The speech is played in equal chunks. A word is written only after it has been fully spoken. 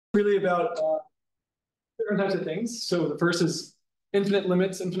really about different types of things. So the first is infinite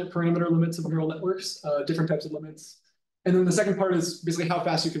limits, infinite parameter limits of neural networks, different types of limits. And then the second part is basically how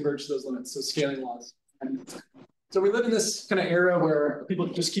fast you converge to those limits, so scaling laws. So we live in this kind of era where people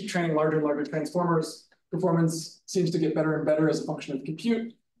just keep training larger and larger transformers. Performance seems to get better and better as a function of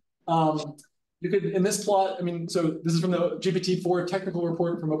compute. You could, in this plot, so this is from the GPT-4 technical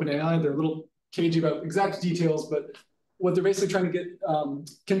report from OpenAI. They're a little cagey about exact details, but what they're basically trying to get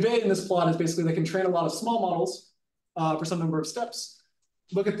convey in this plot is basically they can train a lot of small models for some number of steps.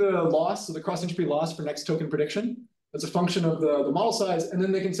 Look at the loss, so the cross-entropy loss for next token prediction. That's a function of the model size. And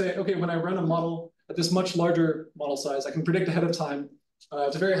then they can say, okay, when I run a model at this much larger model size, I can predict ahead of time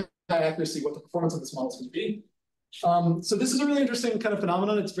to very high accuracy what the performance of this model is going to be. So this is a really interesting kind of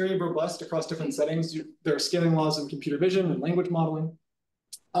phenomenon. It's very robust across different settings. There are scaling laws in computer vision and language modeling.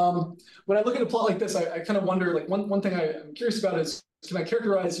 When I look at a plot like this, I kind of wonder, like one thing I'm curious about is, can I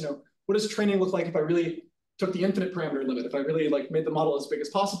characterize, what does training look like if I really took the infinite parameter limit, if I really made the model as big as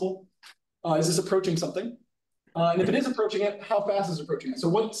possible? Is this approaching something? And if it is approaching it, how fast is it approaching it? So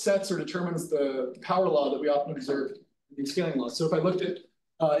what sets or determines the power law that we often observe in these scaling laws? So if I looked at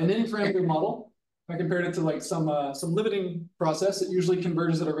an in-parameter model, if I compared it to some limiting process, it usually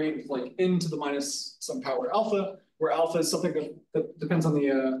converges at a rate of n to the minus some power alpha, where alpha is something that depends on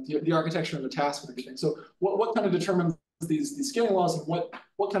the architecture and the task and everything. So what kind of determines these scaling laws, and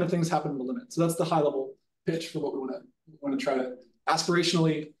what kind of things happen in the limit? So that's the high level pitch for what we want to try to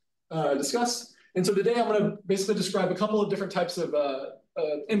aspirationally discuss. And so today I'm going to basically describe a couple of different types of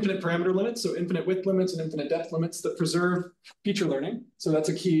infinite parameter limits, so infinite width limits and infinite depth limits that preserve feature learning. So that's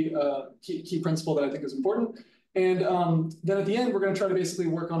a key principle that I think is important. And then at the end, we're going to try to basically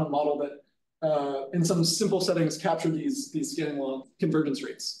work on a model that in some simple settings capture these scaling law convergence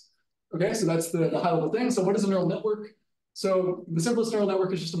rates. Okay, so that's the high level thing. So what is a neural network? So the simplest neural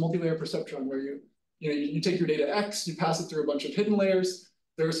network is just a multi-layer perceptron where you take your data X, you pass it through a bunch of hidden layers.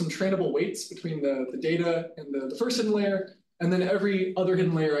 There are some trainable weights between the data and the first hidden layer. And then every other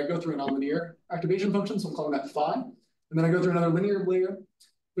hidden layer, I go through a nonlinear activation function. So I'm calling that phi. And then I go through another linear layer.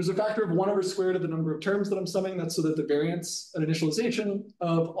 There's a factor of 1/squared of the number of terms that I'm summing. That's so that the variance at initialization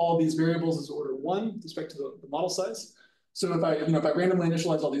of all these variables is order 1 with respect to the model size. So if I randomly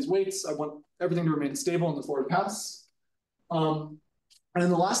initialize all these weights, I want everything to remain stable in the forward pass. And in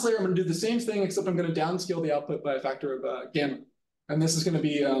the last layer, I'm going to do the same thing, except I'm going to downscale the output by a factor of gamma. And this is going to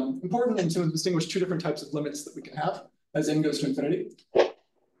be important and to distinguish two different types of limits that we can have as n goes to infinity.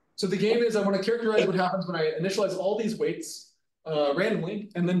 So the game is I want to characterize what happens when I initialize all these weights randomly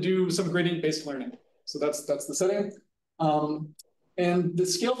and then do some gradient-based learning. So that's the setting. And the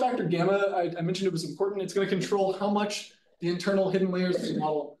scale factor gamma, I mentioned it was important. It's going to control how much the internal hidden layers of the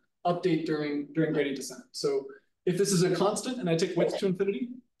model update during gradient descent. So if this is a constant and I take width to infinity,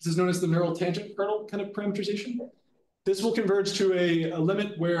 this is known as the neural tangent kernel kind of parameterization. This will converge to a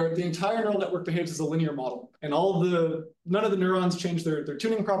limit where the entire neural network behaves as a linear model, and none of the neurons change their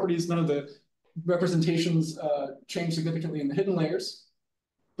tuning properties, none of the representations change significantly in the hidden layers.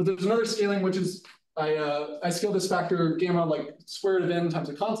 But there's another scaling, which is I scale this factor gamma like square root of n times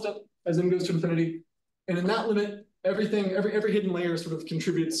a constant as n goes to infinity, and in that limit, every hidden layer sort of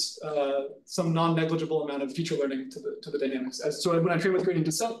contributes some non-negligible amount of feature learning to the dynamics. So when I train with gradient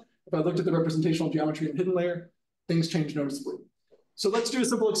descent, if I looked at the representational geometry in the hidden layer, things change noticeably. So let's do a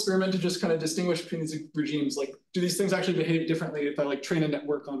simple experiment to just kind of distinguish between these regimes. Like, do these things actually behave differently if I train a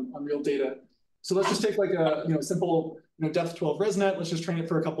network on real data? So let's just take a simple depth 12 ResNet. Let's just train it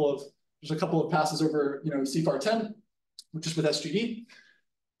for a couple of passes over CFAR10, which is with SGE.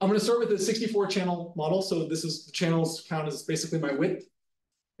 I'm going to start with a 64 channel model. So this is the channels count as basically my width.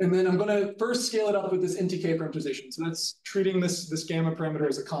 And then I'm going to first scale it up with this NTK parameterization. So that's treating this gamma parameter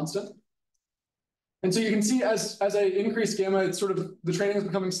as a constant. And so you can see as I increase gamma, it's sort of the training is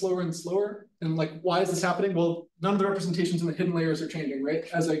becoming slower and slower. And why is this happening? Well, none of the representations in the hidden layers are changing, right?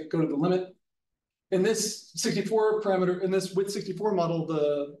 As I go to the limit. In this 64 parameter, in this width 64 model,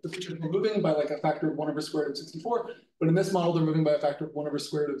 the features are moving by a factor of 1/squared of 64. But in this model, they're moving by a factor of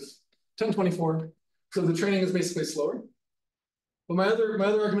 1/squared of 1024. So the training is basically slower. But my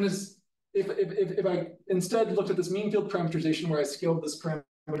other argument is if I instead looked at this mean field parameterization where I scaled this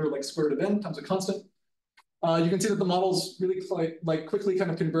parameter like square root of n times a constant, you can see that the models really quickly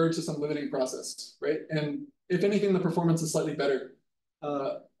kind of converge to some limiting process, right? And if anything, the performance is slightly better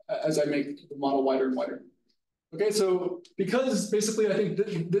as I make the model wider and wider. Okay, so because basically I think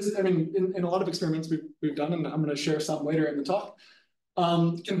in a lot of experiments we've done, and I'm going to share some later in the talk,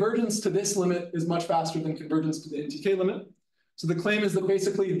 convergence to this limit is much faster than convergence to the NTK limit. So the claim is that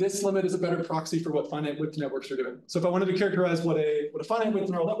basically this limit is a better proxy for what finite width networks are doing. So if I wanted to characterize what a finite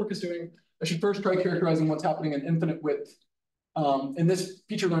width neural network is doing, I should first try characterizing what's happening in infinite width in this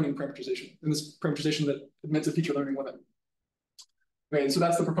feature learning parameterization, in this parameterization that admits a feature learning limit. Okay, so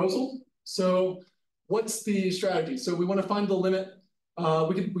that's the proposal. So what's the strategy? So we want to find the limit.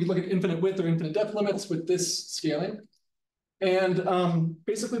 We could look at infinite width or infinite depth limits with this scaling. And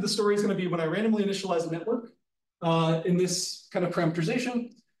basically the story is going to be when I randomly initialize a network in this kind of parameterization.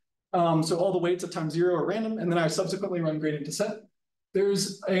 So all the weights at time 0 are random, and then I subsequently run gradient descent.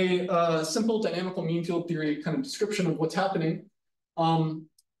 There's a simple dynamical mean field theory kind of description of what's happening.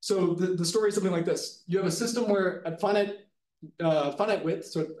 So the story is something like this. You have a system where at finite width,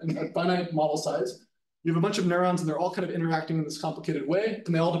 so at finite model size, you have a bunch of neurons and they're all kind of interacting in this complicated way,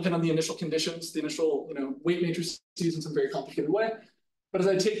 and they all depend on the initial conditions, the initial weight matrices in some very complicated way. But as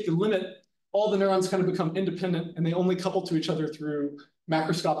I take the limit, all the neurons kind of become independent and they only couple to each other through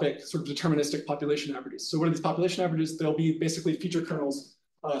macroscopic sort of deterministic population averages. So what are these population averages? They'll be basically feature kernels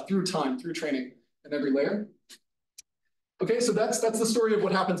through time, through training in every layer. Okay, so that's the story of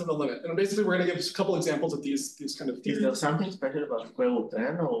what happens in the limit. And basically we're going to give a couple examples of these kind of theories. Is there something special about square root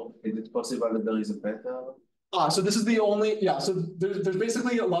 10, or is it possible that there is a better? So this is the only, so there's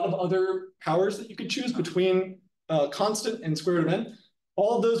basically a lot of other powers that you could choose between constant and square root of n.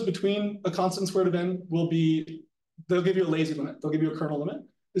 All of those between a constant and square root of n will be, they'll give you a lazy limit. They'll give you a kernel limit.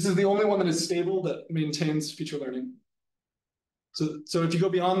 This is the only one that is stable that maintains feature learning. So if you go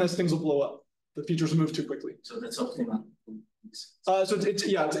beyond this, things will blow up. The features will move too quickly. So that's optimal. So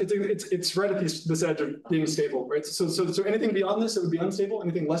it's right at this edge of being stable, right? So anything beyond this, it would be unstable.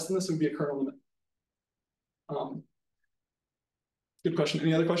 Anything less than this, it would be a kernel limit. Good question.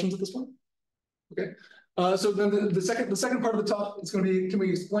 Any other questions at this point? Okay. So then the second part of the talk is going to be, can we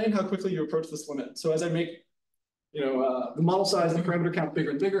explain how quickly you approach this limit? So as I make the model size, the parameter count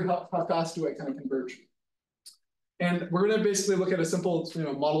bigger and bigger, how fast do I kind of converge? And we're going to basically look at a simple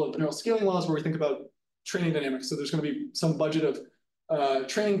model of neural scaling laws where we think about training dynamics. So there's going to be some budget of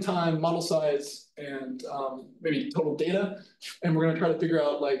training time, model size, and maybe total data. And we're going to try to figure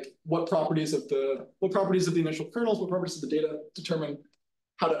out like what properties of the initial kernels, what properties of the data determine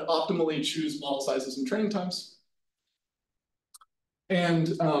how to optimally choose model sizes and training times. And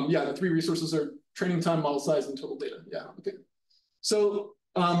the three resources are training time, model size, and total data. Yeah, okay. So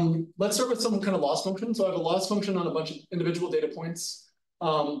let's start with some kind of loss function. So I have a loss function on a bunch of individual data points,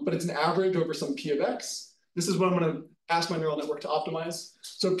 but it's an average over some P of X. This is what I'm going to ask my neural network to optimize.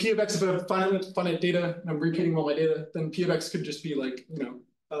 So P of X, if I have finite data and I'm repeating all my data, then P of X could just be like,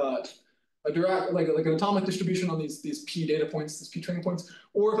 a direct, like an atomic distribution on these P data points, these P training points.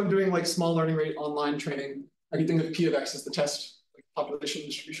 Or if I'm doing like small learning rate online training, I can think of P of X as the test like population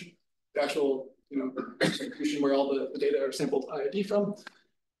distribution, the actual distribution where all the data are sampled IID from.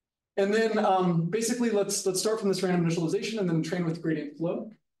 And then basically let's start from this random initialization and then train with gradient flow.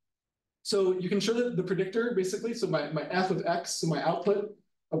 So you can show that the predictor basically, so my f of x, so my output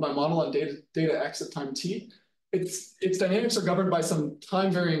of my model on data x at time t, its dynamics are governed by some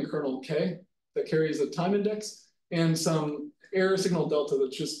time varying kernel k that carries a time index and some error signal delta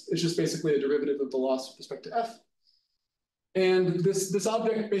that's just basically a derivative of the loss with respect to f. And this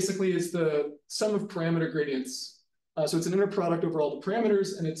object basically is the sum of parameter gradients. So it's an inner product over all the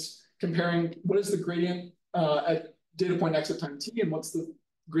parameters, and it's comparing what is the gradient at data point x at time t and what's the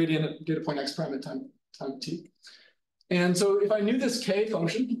gradient at data point x prime at time t. And so if I knew this k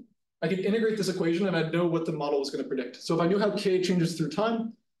function, I could integrate this equation and I'd know what the model was going to predict. So if I knew how k changes through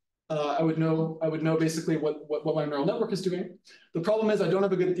time, I would know basically what my neural network is doing. The problem is I don't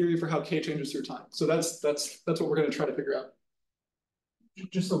have a good theory for how k changes through time. So that's what we're going to try to figure out.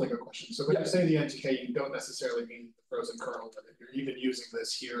 Just like a question. So when you say the NTK, you don't necessarily mean the frozen kernel, but if you're even using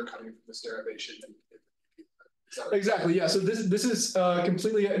this here coming from this derivation. Exactly. Yeah. So this is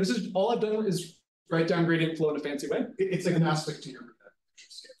completely. This is all I've done is write down gradient flow in a fancy way. It's like an aspect to your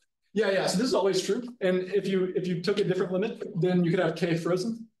scale. Yeah. So this is always true. And if you took a different limit, then you could have k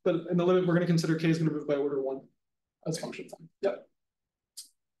frozen. But in the limit, we're going to consider k is going to move by order 1 as function time. Yep.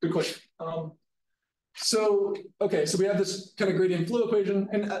 Good question. So we have this kind of gradient flow equation,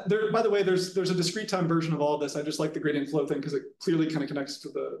 and by the way, there's a discrete time version of all of this. I just like the gradient flow thing because it clearly kind of connects to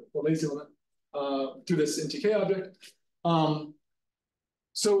the lazy limit through this NTK object.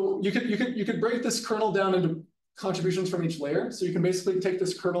 So you could break this kernel down into contributions from each layer. So you can basically take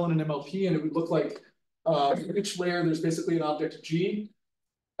this kernel in an MLP, and it would look like for each layer there's basically an object G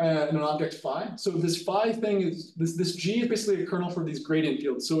and an object phi. So this phi thing is, this G is basically a kernel for these gradient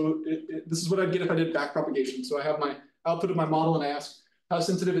fields. So this is what I'd get if I did backpropagation. So I have my output of my model and I ask, how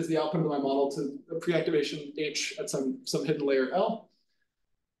sensitive is the output of my model to a pre-activation H at some hidden layer L.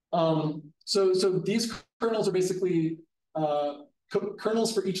 So these kernels are basically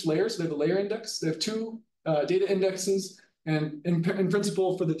kernels for each layer. So they have a layer index. They have two data indexes. And in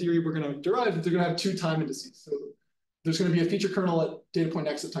principle, for the theory we're going to derive, they're going to have two time indices. So there's going to be a feature kernel at data point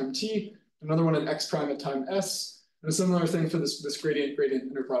x at time t, another one at x prime at time s, and a similar thing for this gradient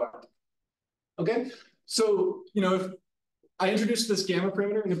inner product. Okay, so if I introduced this gamma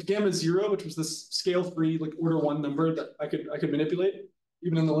parameter, and if gamma is 0, which was this scale-free, like order 1 number that I could manipulate,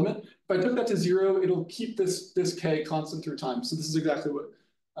 even in the limit, if I took that to 0, it'll keep this k constant through time. So this is exactly what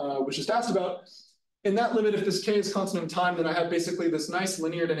was just asked about. In that limit, if this k is constant in time, then I have basically this nice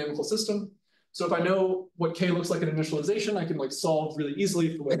linear dynamical system. So if I know what k looks like at initialization, I can solve really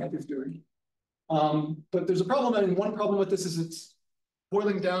easily for what f is doing. But there's a problem, and one problem with this is it's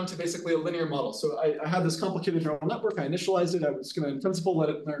boiling down to basically a linear model. So I had this complicated neural network. I initialized it. I was going to, in principle, let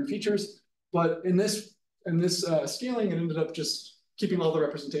it learn features. But in this scaling, it ended up just keeping all the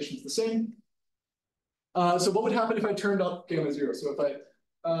representations the same. So what would happen if I turned off gamma 0? So if I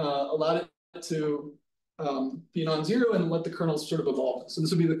allowed it to be non-zero and let the kernels sort of evolve. So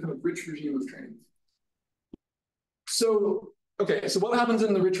this would be the kind of rich regime of training. So, okay, so what happens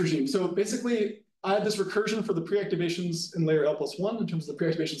in the rich regime? So basically, I have this recursion for the pre-activations in layer L+1 in terms of the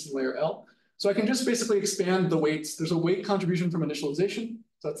pre-activations in layer L. So I can just basically expand the weights. There's a weight contribution from initialization.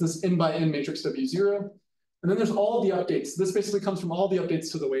 So that's this n by n matrix W0. And then there's all the updates. This basically comes from all the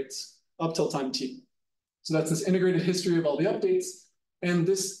updates to the weights up till time t. So that's this integrated history of all the updates. And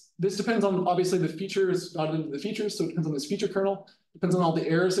this depends on, obviously, the features, not into the features. So it depends on this feature kernel. Depends on all the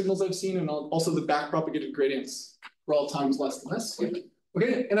error signals I've seen, and also the back-propagated gradients for all times less than this.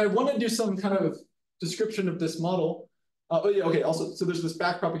 Okay, and I want to do some kind of description of this model. Oh yeah, okay, also, so there's this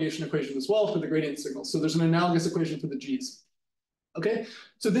back-propagation equation as well for the gradient signals. So there's an analogous equation for the Gs. Okay,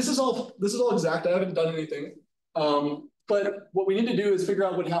 so this is all exact. I haven't done anything. But what we need to do is figure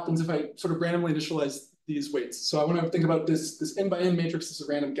out what happens if I sort of randomly initialize these weights. So I want to think about this n by n matrix as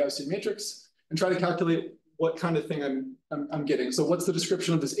a random Gaussian matrix and try to calculate what kind of thing I'm getting. So what's the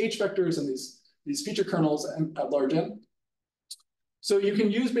description of this H vectors and these feature kernels at large n? So you can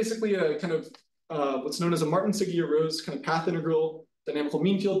use basically a kind of what's known as a Martin-Séguier-Rose kind of path integral dynamical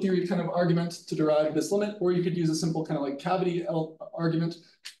mean field theory kind of argument to derive this limit, or you could use a simple kind of like cavity argument.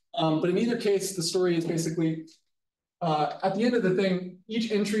 But in either case, the story is basically at the end of the thing,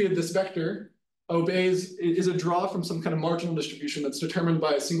 each entry of this vector is a draw from some kind of marginal distribution that's determined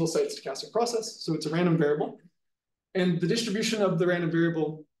by a single site stochastic process. So it's a random variable. And the distribution of the random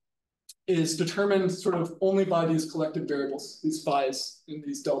variable is determined sort of only by these collective variables, these phi's and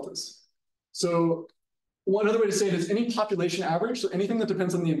these deltas. So one other way to say it is any population average, so anything that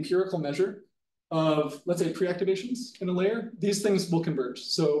depends on the empirical measure of, let's say, pre-activations in a layer, these things will converge.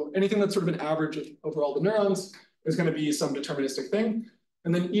 So anything that's sort of an average of over all the neurons is going to be some deterministic thing.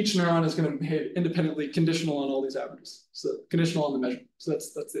 And then each neuron is going to behave independently, conditional on all these averages. So conditional on the measure. So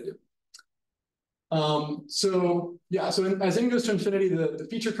that's the idea. So yeah, so as n goes to infinity, the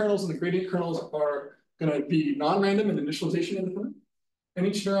feature kernels and the gradient kernels are going to be non-random and initialization independent. And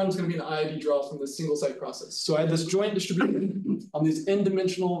each neuron is going to be an IID draw from this single site process. So I have this joint distribution on these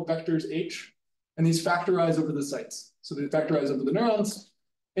n-dimensional vectors H, and these factorize over the sites. So they factorize over the neurons.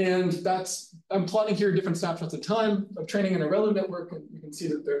 And I'm plotting here different snapshots of time of training in a ReLU network, and you can see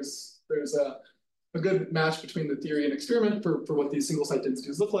that there's a good match between the theory and experiment for what these single site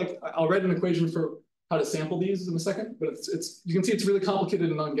densities look like. I'll write an equation for how to sample these in a second, but you can see it's really complicated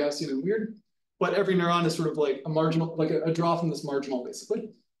and non-Gaussian and weird. But every neuron is sort of like a marginal, like a draw from this marginal,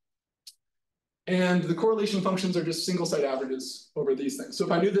 basically. And the correlation functions are just single site averages over these things. So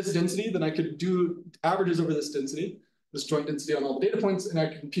if I knew this density, then I could do averages over this density, this joint density on all the data points, and I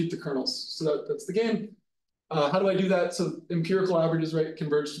can compute the kernels. So that's the game. How do I do that? So empirical averages, right,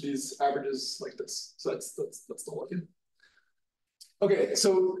 converge to these averages like this. So that's the whole idea. Okay,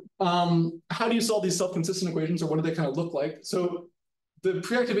 so how do you solve these self-consistent equations, or what do they kind of look like? So the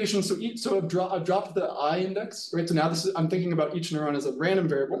pre-activation, so I've dropped the I index, right? So now I'm thinking about each neuron as a random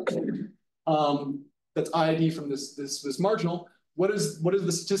variable that's IID from this marginal. What is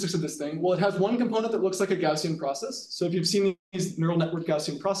the statistics of this thing? Well, it has one component that looks like a Gaussian process. So if you've seen these neural network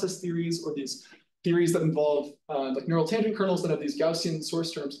Gaussian process theories, or these theories that involve like neural tangent kernels that have these Gaussian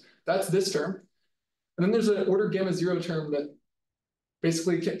source terms, that's this term. And then there's an order gamma 0 term that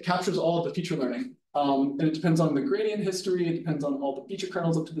basically captures all of the feature learning. And it depends on the gradient history, it depends on all the feature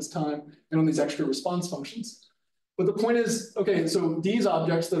kernels up to this time, and on these extra response functions. But the point is, okay, so these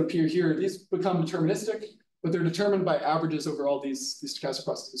objects that appear here, these become deterministic, but they're determined by averages over all these stochastic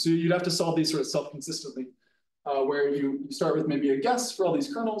processes. So you'd have to solve these sort of self-consistently. where you start with maybe a guess for all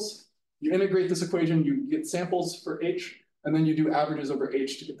these kernels, you integrate this equation, you get samples for H, and then you do averages over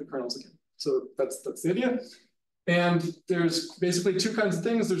H to get the kernels again. So that's the idea. And there's basically two kinds of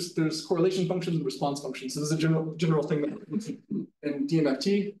things. There's correlation functions and response functions. So this is a general thing that in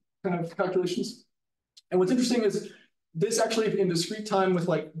DMFT kind of calculations. And what's interesting is this actually in discrete time with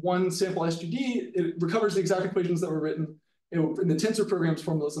like one sample SGD, it recovers the exact equations that were written in the tensor programs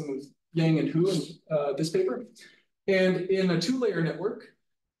formalism of Yang and Hu in this paper. And in a two-layer network,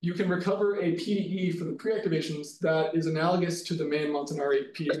 you can recover a PDE for the pre-activations that is analogous to the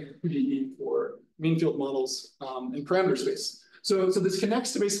Mann-Montanari PDE for mean field models in parameter space. So this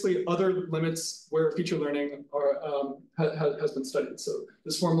connects to basically other limits where feature learning has been studied. So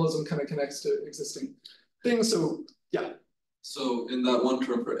this formalism kind of connects to existing things. So yeah. So in that one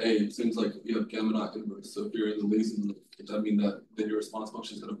term for A, it seems like you have gamma not inverse. So if you're in the lazy limit, does that mean that then your response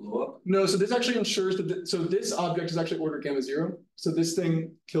function is going to blow up? No, so this actually ensures that, so this object is actually order gamma 0. So this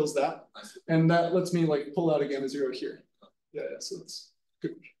thing kills that. And that lets me like pull out a gamma 0 here. Yeah, so that's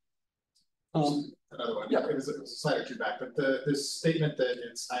good. Another one, yeah, it was a slide or two back, but this statement that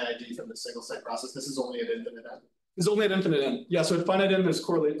it's IID from the single site process, this is only at infinite n. It's only at infinite n. Yeah, so at finite n, there's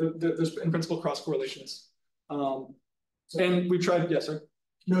there's in principle cross correlations. And we tried, yes, sir.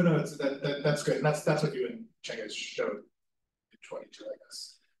 No, that's good. And that's what you and Chengiz showed in 22, I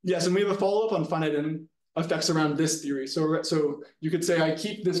guess. Yes, and we have a follow-up on finite n effects around this theory. So you could say I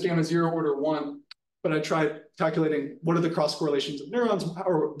keep this gamma 0 order 1, but I tried calculating what are the cross correlations of neurons,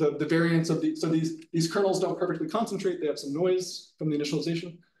 or the variance of so these kernels don't perfectly concentrate. They have some noise from the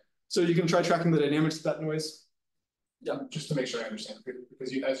initialization. So you can try tracking the dynamics of that noise. Yeah, just to make sure I understand,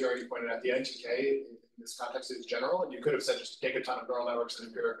 because as you already pointed out, the NTK in this context is general, and you could have said just take a ton of neural networks and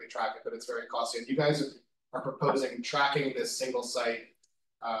empirically track it, but it's very costly. And you guys are proposing tracking this single site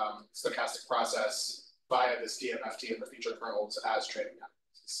stochastic process via this DMFT and the feature kernels as training data.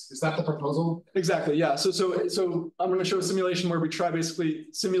 Is that the proposal? Exactly, yeah. So I'm going to show a simulation where we try basically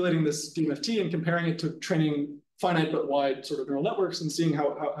simulating this DMFT and comparing it to training finite but wide sort of neural networks and seeing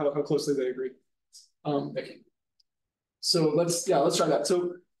how closely they agree. Thank you. So let's try that.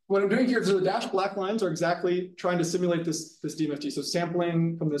 So what I'm doing here is the dashed black lines are exactly trying to simulate this DMFT. So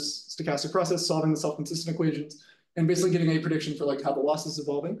sampling from this stochastic process, solving the self-consistent equations, and basically getting a prediction for like how the loss is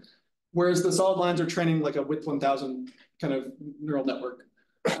evolving. Whereas the solid lines are training like a width 1000 kind of neural network.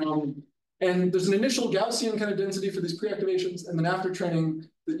 And there's an initial Gaussian kind of density for these pre-activations, and then after training,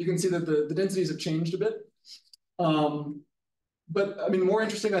 you can see that the densities have changed a bit. But I mean, more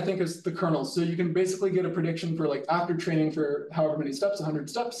interesting, I think, is the kernels. So you can basically get a prediction for like after training for however many steps, 100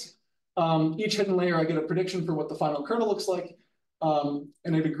 steps. Each hidden layer, I get a prediction for what the final kernel looks like.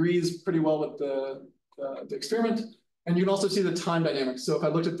 And it agrees pretty well with the experiment. And you can also see the time dynamics. So if I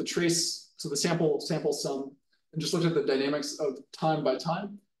looked at the trace, so the sample sum, and just looked at the dynamics of time by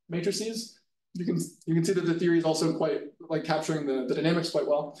time matrices, you can see that the theory is also quite like capturing the dynamics quite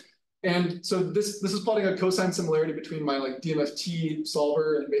well. And so this is plotting a cosine similarity between my like DMFT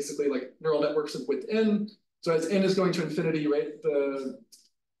solver and basically like neural networks of width n. So as n is going to infinity, right?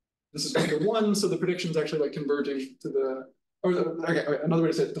 This is going to 1, so the prediction is actually like converging to the, okay, another way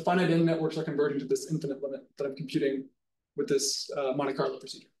to say it, the finite n networks are converging to this infinite limit that I'm computing with this Monte Carlo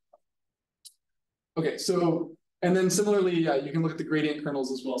procedure. Okay, so, and then similarly, you can look at the gradient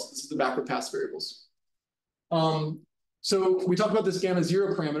kernels as well. So this is the backward pass variables. So we talked about this gamma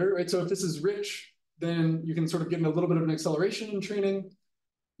 0 parameter, right? So if this is rich, then you can sort of get a little bit of an acceleration in training.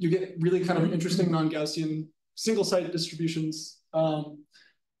 You get really kind of interesting non-Gaussian single site distributions. But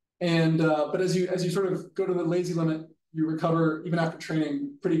as you sort of go to the lazy limit, you recover, even after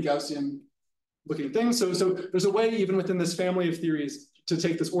training, pretty Gaussian looking things. So there's a way, even within this family of theories, to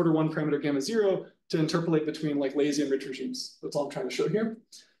take this order 1 parameter gamma 0 to interpolate between like lazy and rich regimes. That's all I'm trying to show here.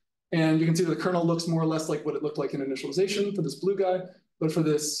 And you can see the kernel looks more or less like what it looked like in initialization for this blue guy. But for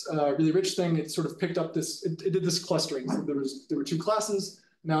this really rich thing, it sort of picked up this, it did this clustering. So there were 2 classes.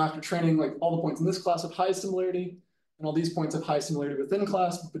 Now after training, like all the points in this class have high similarity, and all these points have high similarity within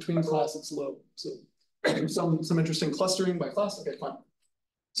class, but between class it's low. So there's some interesting clustering by class. Okay, fine.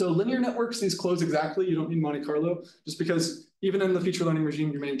 So linear networks, these close exactly. You don't need Monte Carlo, just because even in the feature learning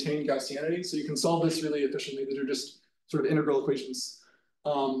regime, you maintain Gaussianity. So you can solve this really efficiently. These are just sort of integral equations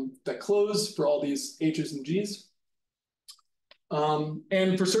that close for all these H's and G's.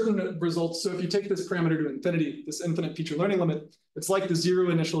 And for certain results, so if you take this parameter to infinity, this infinite feature learning limit, it's like the 0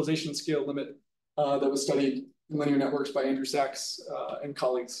 initialization scale limit that was studied in linear networks by Andrew Sachs and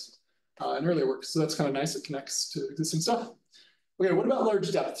colleagues in earlier work. So that's kind of nice. It connects to existing stuff. Okay, what about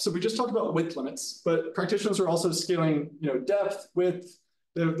large depth? So we just talked about width limits, but practitioners are also scaling, depth, width,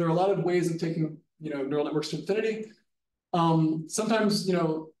 There are a lot of ways of taking, neural networks to infinity. Sometimes,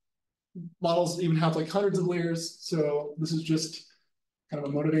 models even have like hundreds of layers. So this is just kind of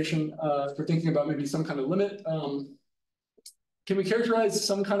a motivation for thinking about maybe some kind of limit. Can we characterize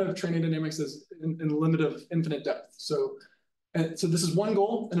some kind of training dynamics as in the limit of infinite depth? So this is one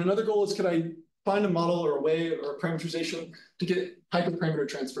goal. And another goal is, could I find a model or a way or a parameterization to get hyperparameter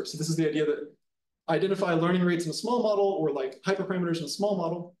transfer? So this is the idea that I identify learning rates in a small model or like hyperparameters in a small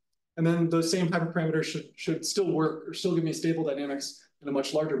model. And then those same hyperparameters should still work or still give me stable dynamics in a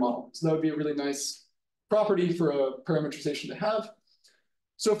much larger model. So that would be a really nice property for a parameterization to have.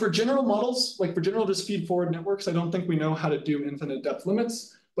 So for general models, like for general just feed forward networks, I don't think we know how to do infinite depth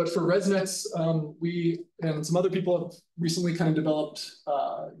limits. But for ResNets, we and some other people have recently kind of developed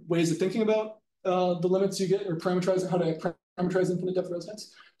ways of thinking about the limits you get or parameterize how to parameterize infinite depth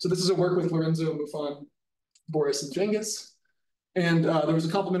ResNets. So this is a work with Lorenzo, Mufan, Boris, and Cengiz. And there was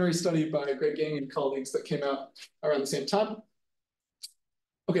a complementary study by Greg Gang and colleagues that came out around the same time.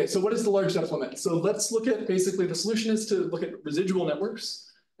 Okay, so what is the large depth limit? So let's look at basically the solution is to look at residual networks.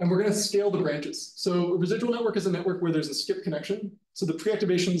 And we're going to scale the branches. So a residual network is a network where there's a skip connection. So the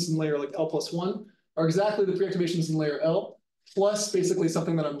preactivations in layer like L+1 are exactly the preactivations in layer L, plus basically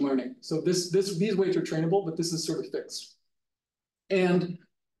something that I'm learning. So these weights are trainable, but this is sort of fixed. And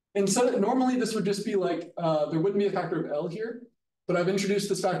instead, normally this would just be like, there wouldn't be a factor of L here, but I've introduced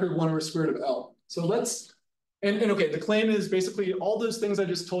this factor of 1/squared of L. So let's, and okay, the claim is basically all those things I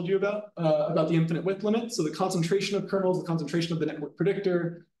just told you about the infinite width limit. So the concentration of kernels, the concentration of the network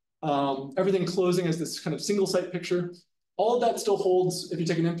predictor, everything closing as this kind of single site picture. All of that still holds if you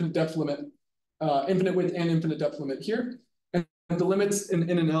take an infinite depth limit, infinite width and infinite depth limit here. And the limits in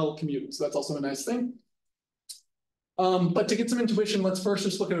and L commute. So that's also a nice thing. But to get some intuition, let's first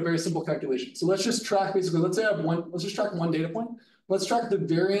just look at a very simple calculation. So let's just track basically, let's just track one data point. Let's track the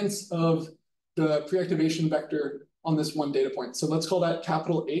variance of the preactivation vector on this one data point. So let's call that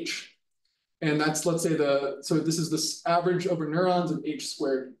capital H. And that's, let's say so this is this average over neurons of H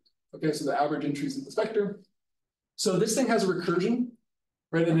squared. Okay, so the average entries in this vector. So this thing has a recursion,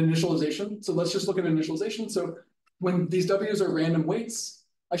 right, an initialization. So let's just look at initialization. So when these W's are random weights,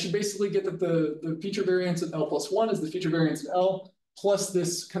 I should basically get that the feature variance at L+1 is the feature variance at L plus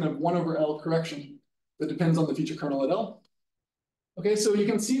this kind of 1/L correction that depends on the feature kernel at L. Okay, so you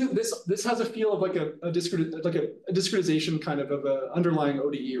can see that this has a feel of like a discretization kind of an underlying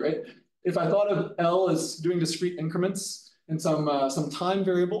ODE, right? If I thought of L as doing discrete increments in some time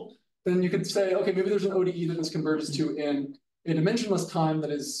variable, then you could say, okay, maybe there's an ODE that this converges to in a dimensionless time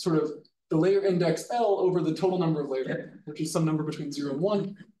that is sort of the layer index L over the total number of layers, which is some number between 0 and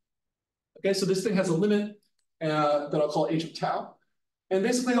 1. Okay, so this thing has a limit that I'll call h of tau. And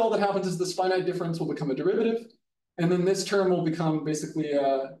basically all that happens is this finite difference will become a derivative. And then this term will become basically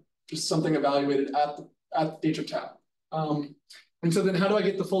just something evaluated at h of tau. And so then how do I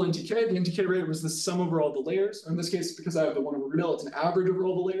get the full NTK? The NTK rate was the sum over all the layers. Or in this case, because I have the 1/L, it's an average over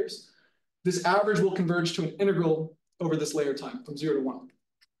all the layers. This average will converge to an integral over this layer time from 0 to 1.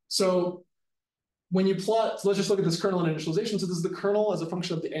 So when you plot, so let's just look at this kernel and initialization. So this is the kernel as a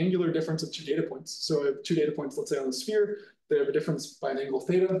function of the angular difference of two data points. So I have two data points, let's say on the sphere, they have a difference by an angle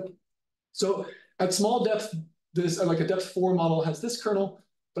theta. So at small depth, this like a depth 4 model has this kernel,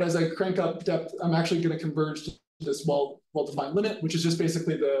 but as I crank up depth, I'm actually going to converge to this well-defined limit, which is just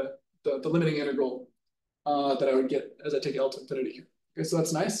basically the limiting integral that I would get as I take L to infinity here. Okay, so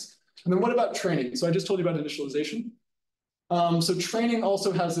that's nice. And then what about training? So I just told you about initialization. So training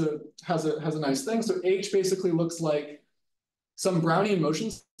also has a nice thing. So H basically looks like some Brownian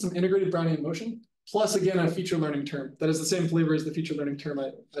motions, some integrated Brownian motion, plus again a feature learning term that is the same flavor as the feature learning term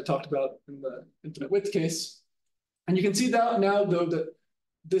I talked about in the infinite width case. And you can see that now though that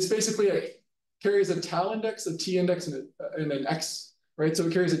this basically carries a tau index, a t index, and an x, right? So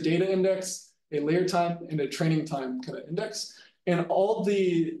it carries a data index, a layer time, and a training time kind of index. And all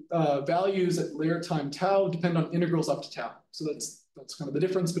the values at layer time tau depend on integrals up to tau. So that's kind of the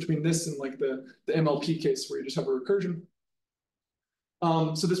difference between this and like the MLP case where you just have a recursion.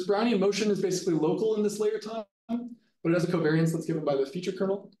 So this Brownian motion is basically local in this layer time, but it has a covariance that's given by the feature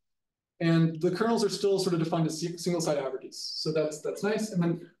kernel. And the kernels are still sort of defined as single side averages. So that's nice. And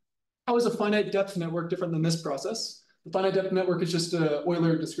then how is a finite depth network different than this process? The finite depth network is just a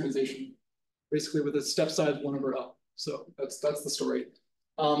Euler discretization, basically with a step size 1/L. So that's the story.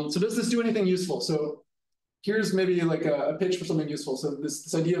 So does this do anything useful? So here's maybe like a pitch for something useful. So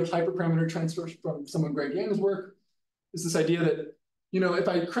this idea of hyperparameter transfer from someone Greg Yang's work is this idea that, if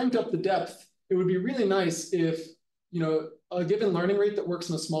I cranked up the depth, it would be really nice if, a given learning rate that works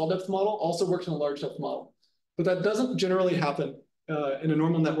in a small depth model also works in a large depth model. But that doesn't generally happen in a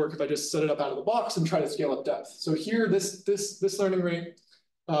normal network if I just set it up out of the box and try to scale up depth. So here, this learning rate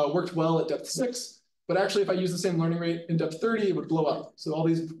worked well at depth 6, but actually if I use the same learning rate in depth 30, it would blow up. So all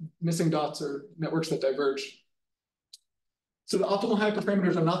these missing dots are networks that diverge. So the optimal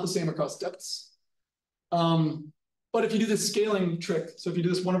hyperparameters are not the same across depths. But if you do this scaling trick, so if you do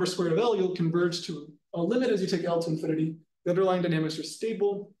this 1 over square root of L, you'll converge to a limit as you take L to infinity. The underlying dynamics are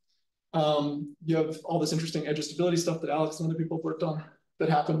stable. You have all this interesting edge stability stuff that Alex and other people have worked on that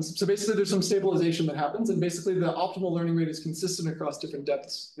happens. So basically there's some stabilization that happens, and basically the optimal learning rate is consistent across different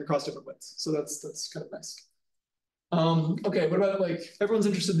depths, across different widths. So that's kind of nice. Okay, what about like, everyone's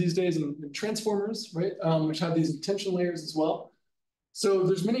interested these days in transformers, right? Which have these attention layers as well. So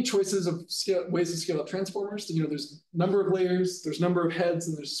there's many choices of ways to scale up transformers. You know, there's number of layers, there's number of heads,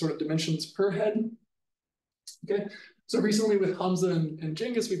 and there's sort of dimensions per head. Okay, so recently with Hamza and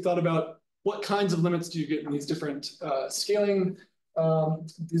Genghis, we've thought about what kinds of limits do you get in these different scaling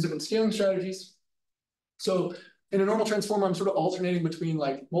strategies. So in a normal transformer, I'm sort of alternating between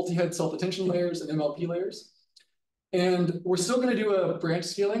like multi-head self-attention layers and MLP layers. And we're still going to do a branch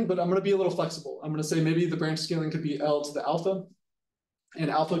scaling, but I'm going to be a little flexible. I'm going to say maybe the branch scaling could be L to the alpha, and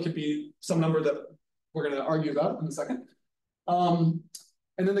alpha could be some number that we're going to argue about in a second. And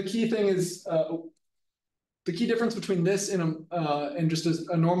then the key thing is, the key difference between this and just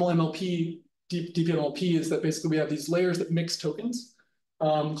a normal MLP, deep MLP, is that basically we have these layers that mix tokens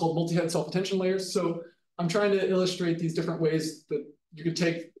called multi-head self-attention layers. So I'm trying to illustrate these different ways that you could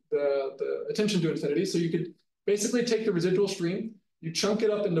take the attention to infinity. So you could basically take the residual stream, you chunk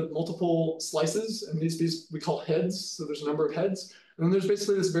it up into multiple slices, and these we call heads. So there's a number of heads. And then there's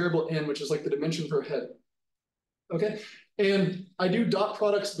basically this variable n, which is like the dimension per head. Okay, and I do dot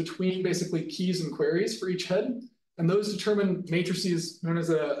products between basically keys and queries for each head, and those determine matrices known as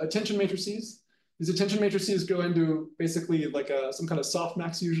attention matrices. These attention matrices go into basically like some kind of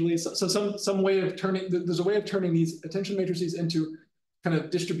softmax usually. So some way of turning, there's a way of turning these attention matrices into kind of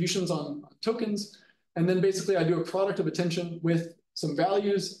distributions on tokens, and then basically I do a product of attention with some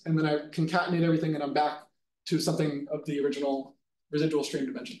values, and then I concatenate everything, and I'm back to something of the original residual stream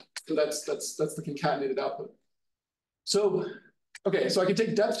dimension. So that's the concatenated output. So, okay, so I could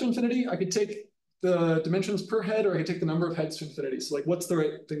take depth to infinity, I could take the dimensions per head, or I could take the number of heads to infinity. So like, what's the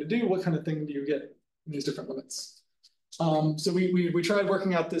right thing to do? What kind of thing do you get in these different limits? So we tried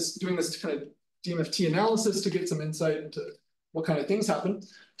working out doing this kind of DMFT analysis to get some insight into what kind of things happen.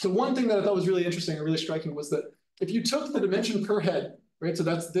 So one thing that I thought was really interesting and really striking was that if you took the dimension per head, right, so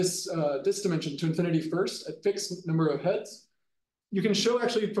that's this dimension to infinity first, at fixed number of heads, you can show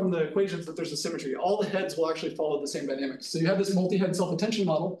actually from the equations that there's a symmetry. All the heads will actually follow the same dynamics. So you have this multi-head self-attention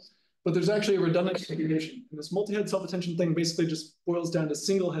model, but there's actually a redundant configuration. And this multi-head self-attention thing basically just boils down to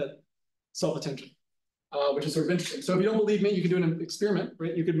single head self-attention, which is sort of interesting. So if you don't believe me, you can do an experiment,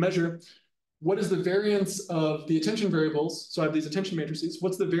 right? You could measure what is the variance of the attention variables. So I have these attention matrices.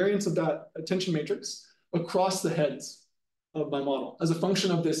 What's the variance of that attention matrix across the heads of my model as a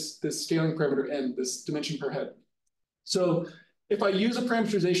function of this scaling parameter n, this dimension per head? So if I use a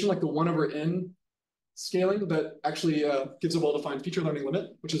parameterization like the 1 over n scaling that actually gives a well-defined feature learning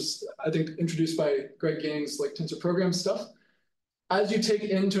limit, which is, I think, introduced by Greg Gang's like tensor program stuff, as you take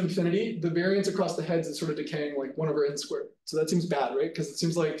n to infinity, the variance across the heads is sort of decaying like 1 over n squared. So that seems bad, right? Because it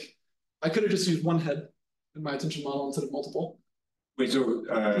seems like I could have just used one head in my attention model instead of multiple. Wait, so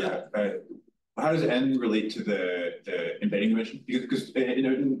how does n relate to the embedding dimension? Because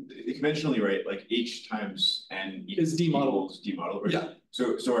conventionally, right, like h times n is d model. Equals d model, right? Yeah.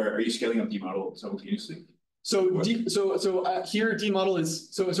 So are you scaling up d model simultaneously? So here d model is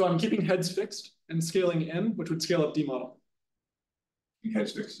so I'm keeping heads fixed and scaling m, which would scale up d model.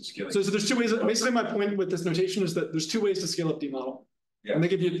 Heads fixed and scaling. So there's two ways. Basically, my point with this notation is that there's two ways to scale up d model. Yeah. And they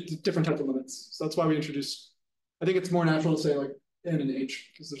give you different types of limits. So that's why we introduced. I think it's more natural to say like n and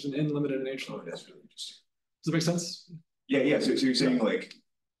h because there's an n limit and an h limit. Oh, that's really interesting. Does it make sense? Yeah. So you're saying like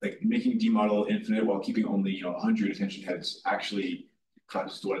making d model infinite while keeping only 100 attention heads actually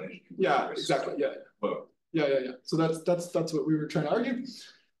collapses to one attention. Yeah, exactly. Yeah. Whoa. Yeah. So that's what we were trying to argue.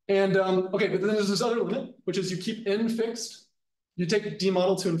 And okay, but then there's this other limit, which is you keep n fixed. You take d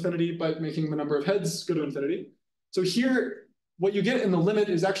model to infinity by making the number of heads go to infinity. So here, what you get in the limit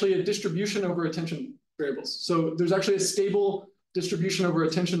is actually a distribution over attention variables. So there's actually a stable distribution over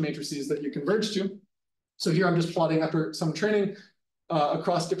attention matrices that you converge to. So here I'm just plotting after some training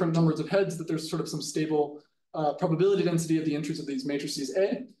across different numbers of heads that there's sort of some stable probability density of the entries of these matrices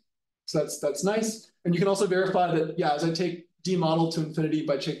A. So that's nice. And you can also verify that, yeah, as I take d model to infinity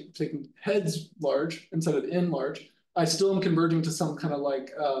by taking heads large instead of n large, I still am converging to some kind of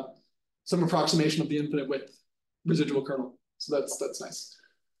like some approximation of the infinite width residual kernel. So that's nice.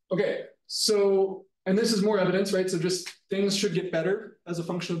 Okay, so, and this is more evidence, right? So just things should get better as a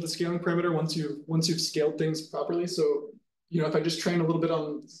function of the scaling parameter once you've scaled things properly. So, if I just train a little bit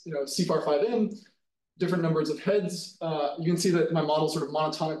on, CFAR5N, different numbers of heads, you can see that my model sort of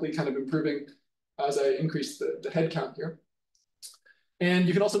monotonically kind of improving as I increase the head count here. And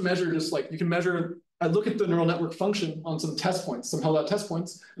you can also measure I look at the neural network function on some test points, some held out test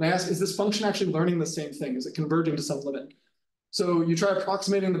points, and I ask, is this function actually learning the same thing? Is it converging to some limit? So you try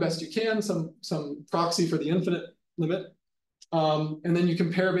approximating the best you can, some proxy for the infinite limit. And then you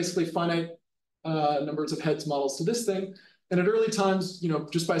compare basically finite numbers of heads models to this thing. And at early times,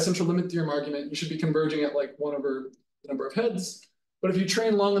 just by a central limit theorem argument, you should be converging at like 1 over the number of heads. But if you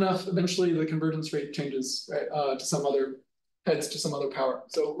train long enough, eventually the convergence rate changes, right, to some other heads to some other power.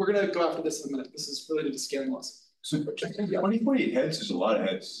 So we're going to go after this in a minute. This is related to scaling laws. So 2048 heads is a lot of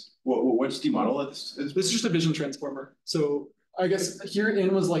heads. What's the model of this? This is just a vision transformer. So I guess here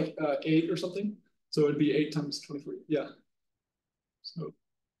n was like 8 or something. So it'd be 8 times 24. Yeah. So.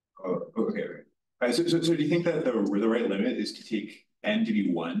 Okay. So do you think that the right limit is to take n to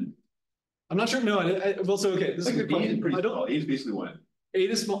be 1? I'm not sure. No, well, so okay. This is a good question. Eight is basically 1.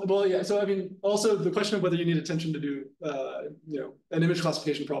 8 is small. Well, yeah. So I mean, also the question of whether you need attention to do, an image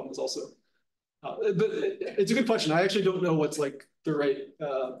classification problem is also. But it's a good question. I actually don't know what's like the right.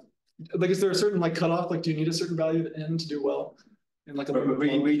 Is there a certain like cutoff? Like, do you need a certain value of n to do well? In like a. But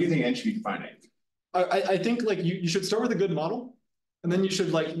you do think n should be finite? I think like you should start with a good model, and then you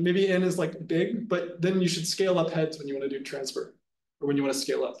should like maybe n is like big, but then you should scale up heads when you want to do transfer, or when you want to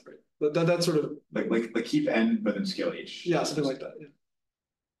scale up, right? That's sort of like keep n but then scale h. Yeah, something like that. Yeah.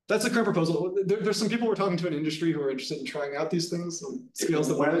 That's the current proposal. There's some people we're talking to in industry who are interested in trying out these things. And scales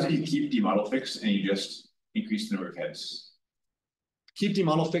what happens if you keep the model fixed and you just increase the number of heads? Keep the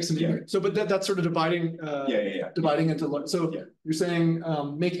model fixed and so, but that's sort of dividing. Dividing into you're saying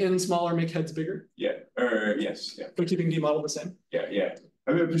make n smaller, make heads bigger. Yeah. Yes. Yeah. But keeping the model the same. Yeah.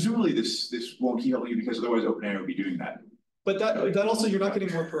 I mean, presumably this won't keep helping you because otherwise OpenAI would be doing that. But that also you're not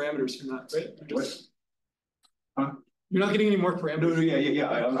getting more parameters from that, right? What? Huh? You're not getting any more parameters. No,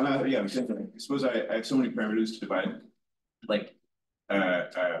 yeah. I'm saying, I suppose I have so many parameters to divide. Like,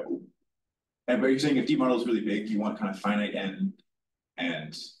 but you're saying if deep model is really big, you want kind of finite n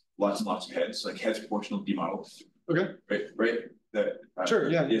and lots and lots of heads, like heads proportional to deep models. Okay. Right. Sure.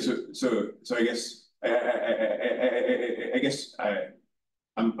 Yeah. Yeah. So I guess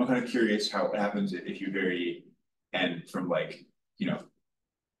I'm kind of curious what happens if you vary n from like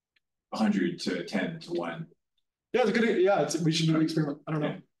 100 to 10 to 1. Yeah, it's a good. Yeah, we should do an experiment. I don't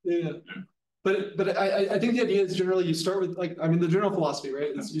know. Yeah. But I think the idea is generally you start with the general philosophy,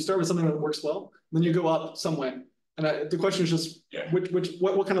 right? Is you start with something that works well, then you go up some way. And the question is just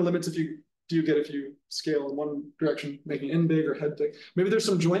what kind of limits do you get if you scale in one direction, making n big or head big? Maybe there's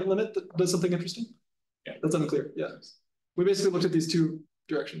some joint limit that does something interesting. Yeah, that's unclear. Yeah, we basically looked at these two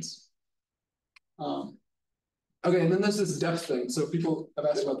directions. Okay, and then there's this depth thing. So people have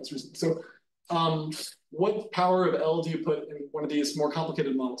asked about this recently. So what power of L do you put in one of these more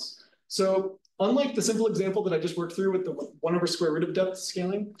complicated models? So unlike the simple example that I just worked through with the 1 over square root of depth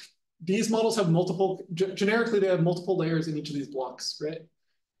scaling, these models have generically they have multiple layers in each of these blocks, right?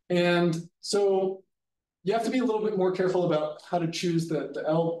 And so you have to be a little bit more careful about how to choose the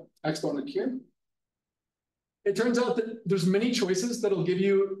L exponent here. It turns out that there's many choices that'll give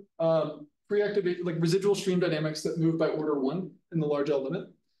you pre-activate like residual stream dynamics that move by order 1 in the large L limit.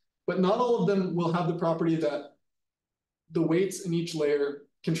 But not all of them will have the property that the weights in each layer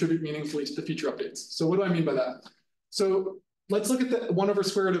contribute meaningfully to the feature updates. So what do I mean by that? So let's look at the 1 over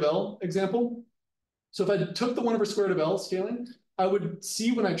square root of L example. So if I took the 1 over square root of L scaling, I would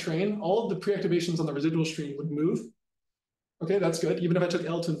see when I train, all of the pre-activations on the residual stream would move. Okay, that's good, even if I took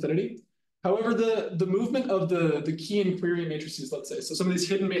L to infinity. However, the movement of the key and query matrices, let's say, so some of these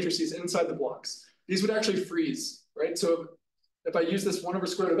hidden matrices inside the blocks, these would actually freeze, right? So if I use this 1 over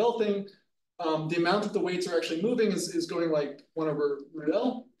square root of L thing, the amount that the weights are actually moving is going like 1 over root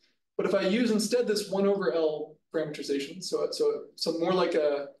L. But if I use instead this 1 over L parameterization, so more like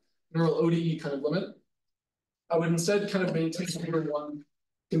a neural ODE kind of limit, I would instead kind of maintain order 1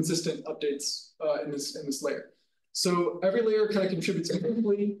 consistent updates in this layer. So every layer kind of contributes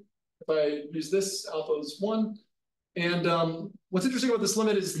equally. If I use this, alpha is 1. And what's interesting about this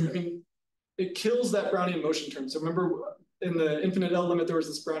limit is it kills that Brownian motion term. So remember, in the infinite L limit, there was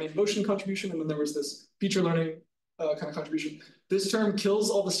this Brownian motion contribution, and then there was this feature learning kind of contribution. This term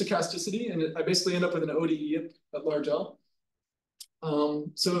kills all the stochasticity, and I basically end up with an ODE at large L.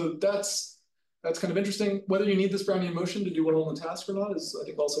 So that's kind of interesting. Whether you need this Brownian motion to do one on the task or not is, I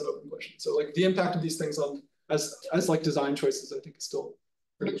think, also an open question. So like the impact of these things on as like design choices, I think is still.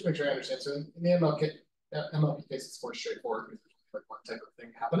 Just make sure I understand. So in the MLP case, it's more straightforward because there's like one type of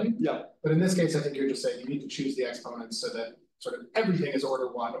thing happening. Yeah. But in this case, I think you're just saying you need to choose the exponents so that sort of everything is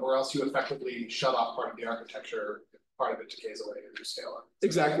order one, or else you effectively shut off part of the architecture. Part of it decays away as you scale up.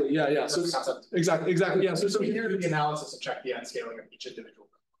 Exactly. Yeah. So exactly. Yeah. So here do the analysis and check the end scaling of each individual.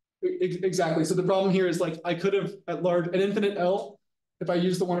 Exactly. So the problem here is like I could have at infinite L, if I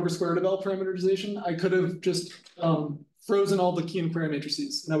use the 1/square root of L parameterization, I could have just frozen all the key and query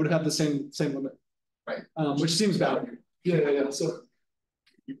matrices, and I would have the same limit. Right. Which seems bad. Yeah. So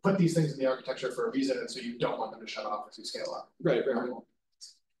you put these things in the architecture for a reason, and so you don't want them to shut off as you scale up. Right.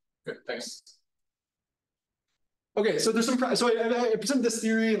 Good. Thanks. Okay, so there's some. So I presented this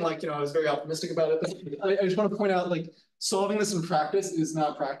theory, and like I was very optimistic about it. But I just want to point out like solving this in practice is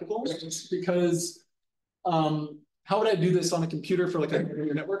not practical because how would I do this on a computer for like a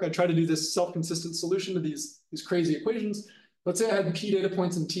linear network? I try to do this self-consistent solution to these crazy equations. Let's say I had p data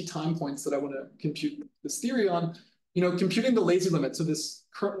points and t time points that I want to compute this theory on. Computing the lazy limit. So this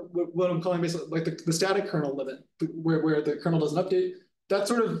what I'm calling basically like the static kernel limit, where the kernel doesn't update. That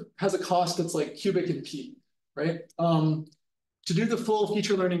sort of has a cost that's like cubic in p. Right? To do the full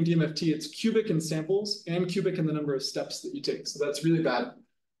feature learning DMFT, it's cubic in samples and cubic in the number of steps that you take. So that's really bad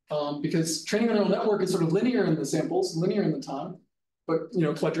because training a neural network is sort of linear in the samples, linear in the time, but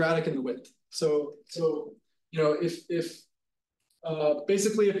quadratic in the width. So if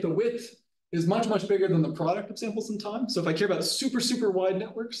basically if the width is much bigger than the product of samples and time, so if I care about super wide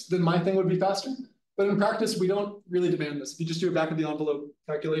networks, then my thing would be faster. But in practice, we don't really demand this. If you just do a back of the envelope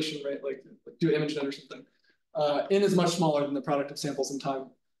calculation, right, like do ImageNet or something. N is much smaller than the product of samples and time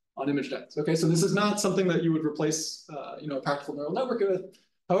on ImageNet. Okay, so this is not something that you would replace, a practical neural network with.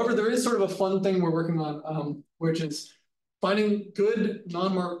 However, there is sort of a fun thing we're working on, which is finding good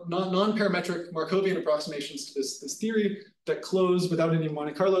non-parametric Markovian approximations to this theory that close without any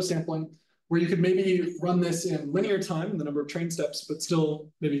Monte Carlo sampling, where you could maybe run this in linear time, the number of train steps, but still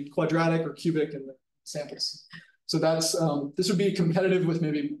maybe quadratic or cubic in the samples. So that's this would be competitive with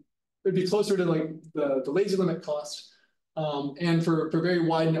maybe. It'd be closer to like the lazy limit cost. And for very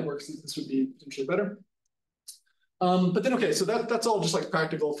wide networks, this would be potentially better. But then, okay, so that's all just like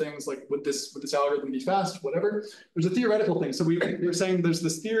practical things, like would this algorithm be fast, whatever. There's a theoretical thing. So we were saying there's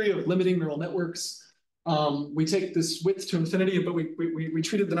this theory of limiting neural networks. We take this width to infinity, but we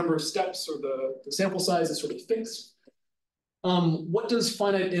treated the number of steps or the sample size as sort of fixed. What does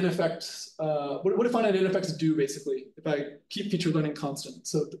finite in effects, what do finite in effects do basically if I keep feature learning constant?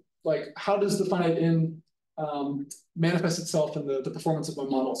 So like, how does the finite in manifest itself in the performance of my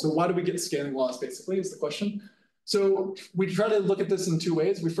model? So why do we get scaling laws, basically, is the question. So we try to look at this in two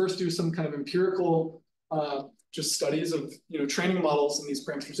ways. We first do some kind of empirical just studies of training models in these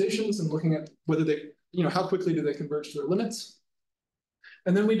parameterizations and looking at whether they, how quickly do they converge to their limits.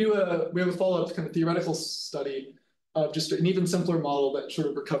 And then we have a follow-up kind of theoretical study of just an even simpler model that sort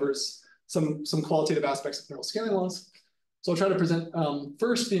of recovers some qualitative aspects of neural scaling laws. So I'll try to present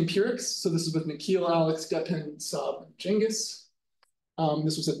first the empirics. So this is with Nikhil, Alex, Depin, Saab, and Genghis.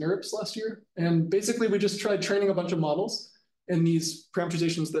 This was at NeurIPS last year. And basically, we just tried training a bunch of models in these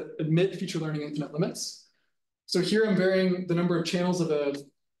parameterizations that admit feature learning infinite limits. So here I'm varying the number of channels of a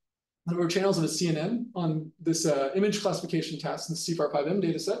CNN on this image classification task in the CFAR5M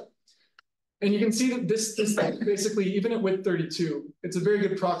dataset. And you can see that this basically, even at width 32, it's a very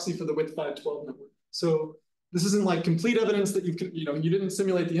good proxy for the width 512 network. So this isn't like complete evidence that you didn't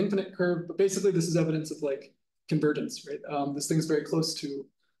simulate the infinite curve, but basically this is evidence of like convergence, right? This thing's very close to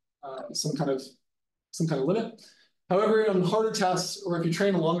some kind of limit. However, on harder tasks, or if you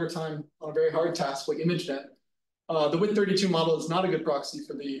train a longer time on a very hard task like ImageNet, the width 32 model is not a good proxy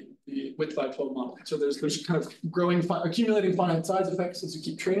for the width 512 model. So there's kind of accumulating finite size effects as you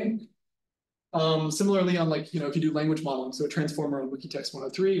keep training. Similarly on like, if you do language modeling, so a transformer on Wikitext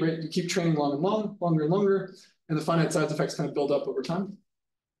 103, right? You keep training longer and longer, and the finite size effects kind of build up over time.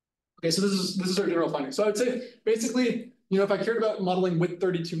 Okay, so this is our general finding. So I would say basically, if I cared about modeling width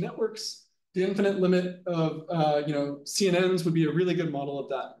 32 networks, the infinite limit of CNNs would be a really good model of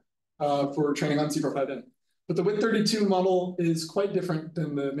that for training on CFAR5M. But the width 32 model is quite different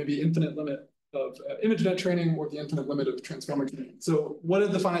than the maybe infinite limit of ImageNet training or the infinite limit of transformer training. So what are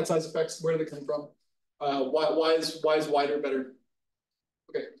the finite size effects? Where do they come from? Why is wider better?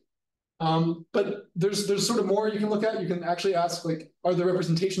 Okay. But there's sort of more you can look at. You can actually ask, like, are the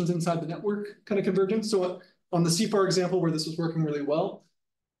representations inside the network kind of converging? So on the CFAR example where this was working really well,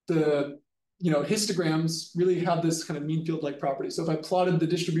 the histograms really have this kind of mean field-like property. So if I plotted the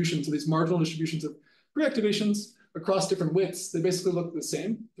distributions of these marginal distributions of reactivations across different widths, they basically look the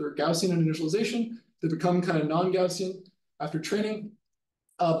same. They're Gaussian in initialization. They become kind of non-Gaussian after training,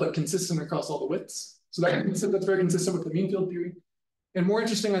 but consistent across all the widths. So that's very consistent with the mean field theory. And more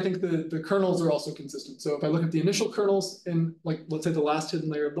interesting, I think the kernels are also consistent. So if I look at the initial kernels in, like, let's say the last hidden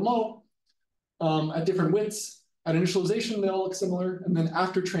layer of the model, at different widths, at initialization, they all look similar. And then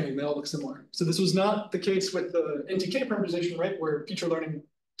after training, they all look similar. So this was not the case with the NTK parameterization, right? Where feature learning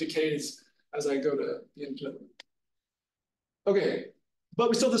decays as I go to the infinite. Okay, but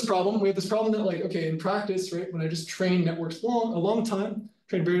we still have this problem. We have this problem that, like, okay, in practice, right, when I just train networks a long time,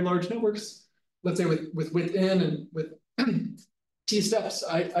 train very large networks, let's say with width n and with t steps,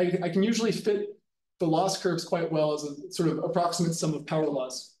 I can usually fit the loss curves quite well as a sort of approximate sum of power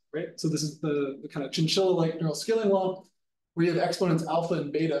laws, right? So this is the kind of chinchilla-like neural scaling law, where you have exponents alpha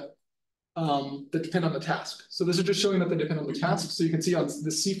and beta that depend on the task. So this is just showing that they depend on the task. So you can see on the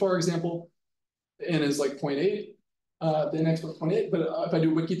CFAR example, the n is like 0.8, the n exponent 0.8, but if I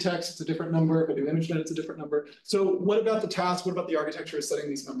do Wikitext, it's a different number. If I do ImageNet, it's a different number. So what about the task? What about the architecture of setting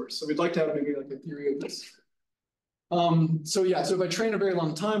these numbers? So we'd like to have maybe like a theory of this. So yeah, so if I train a very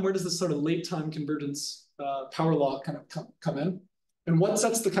long time, where does this sort of late time convergence power law kind of come in? And what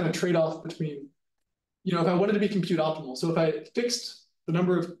sets the kind of trade-off between, if I wanted to be compute optimal, so if I fixed the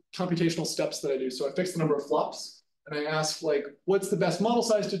number of computational steps that I do, so I fixed the number of flops, and I ask, like, what's the best model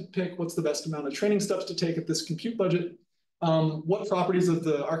size to pick? What's the best amount of training steps to take at this compute budget? What properties of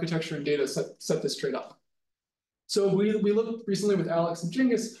the architecture and data set this trade-off? So we looked recently with Alex and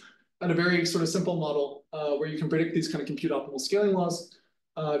Genghis at a very sort of simple model where you can predict these kind of compute optimal scaling laws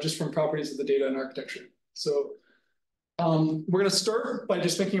just from properties of the data and architecture. So we're going to start by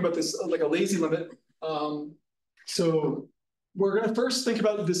just thinking about this like a lazy limit. So we're going to first think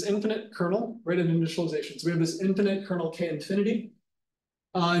about this infinite kernel, right, in initialization. So we have this infinite kernel K infinity,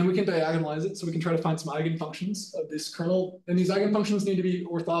 and we can diagonalize it. So we can try to find some eigenfunctions of this kernel. And these eigenfunctions need to be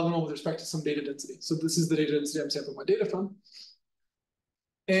orthogonal with respect to some data density. So this is the data density I'm sampling my data from.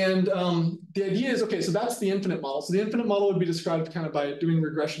 And the idea is, okay, so that's the infinite model. So the infinite model would be described kind of by doing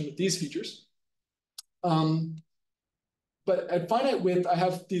regression with these features. But at finite width, I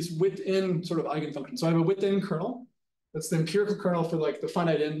have these width-in sort of eigenfunctions. So I have a width-in kernel. That's the empirical kernel for like the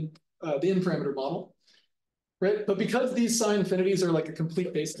finite in, the in-parameter model, right? But because these psi infinities are like a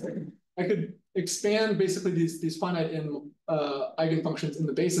complete basis, I could expand basically these finite in eigenfunctions in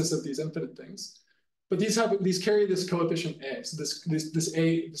the basis of these infinite things. But these carry this coefficient A. So this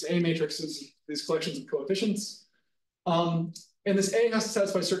A matrix is these collections of coefficients. And this A has to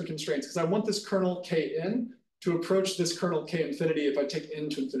satisfy certain constraints because I want this kernel K in to approach this kernel K infinity if I take n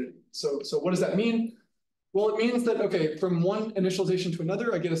to infinity. So what does that mean? Well, it means that, okay, from one initialization to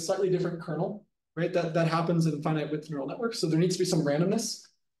another, I get a slightly different kernel, right? That happens in finite width neural networks. So there needs to be some randomness.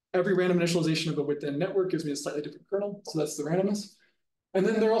 Every random initialization of a width-in network gives me a slightly different kernel. So that's the randomness. And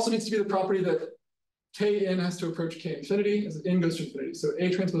then there also needs to be the property that K in has to approach K infinity as n goes to infinity. So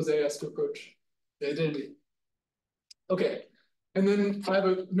A transpose A has to approach the identity. Okay. And then I have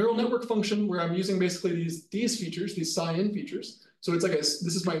a neural network function where I'm using basically these features, these psi in features. So it's like this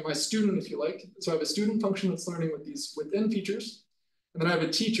is my student, if you like. So I have a student function that's learning with these within features. And then I have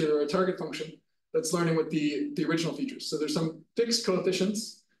a teacher or a target function that's learning with the original features. So there's some fixed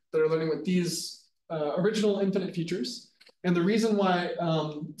coefficients that are learning with these original infinite features. And the reason why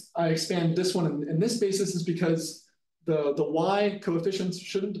I expand this one in this basis is because the y coefficients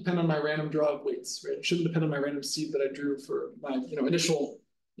shouldn't depend on my random draw of weights, right? It shouldn't depend on my random seed that I drew for my initial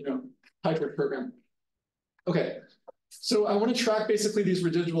PyTorch program. Okay, so I want to track basically these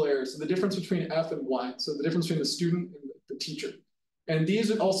residual errors, so the difference between f and y, so the difference between the student and the teacher. And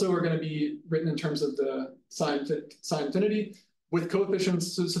these also are going to be written in terms of the psi infinity with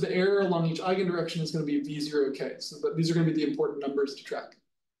coefficients. So the error along each eigendirection is going to be v0k. So but these are going to be the important numbers to track.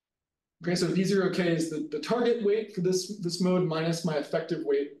 Okay, so v0k is the target weight for this mode minus my effective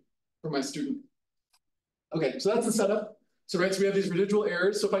weight for my student. Okay, so that's the setup. So we have these residual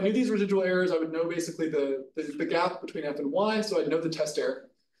errors. So if I knew these residual errors, I would know basically the gap between f and y. So I'd know the test error.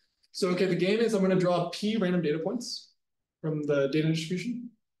 So okay, the game is I'm going to draw p random data points from the data distribution.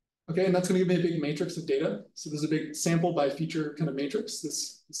 Okay, and that's going to give me a big matrix of data. So there's a big sample by feature kind of matrix,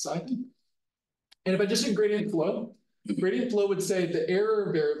 this side. And if I just did gradient flow would say the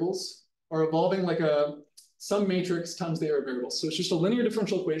error variables are evolving like some matrix times the error variables. So it's just a linear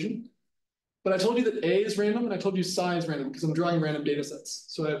differential equation. But I told you that A is random, and I told you psi is random because I'm drawing random data sets.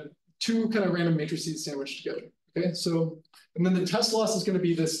 So I have two kind of random matrices sandwiched together. Okay, so, and then the test loss is going to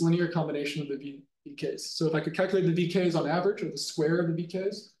be this linear combination of the VKs. So if I could calculate the VKs on average, or the square of the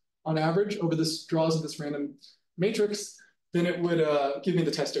VKs on average over this draws of this random matrix, then it would give me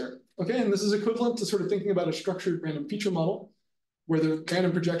the test error. Okay, and this is equivalent to sort of thinking about a structured random feature model where the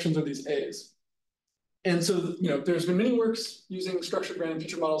random projections are these A's. And so, there's been many works using structured random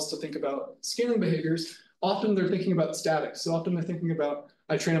feature models to think about scaling behaviors. Often they're thinking about statics. So often they're thinking about,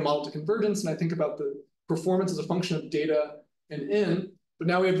 I train a model to convergence and I think about the performance as a function of data and in. But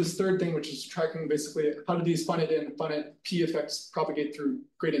now we have this third thing, which is tracking basically how do these finite in and finite p effects propagate through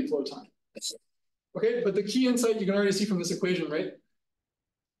gradient flow time. Okay, but the key insight you can already see from this equation, right?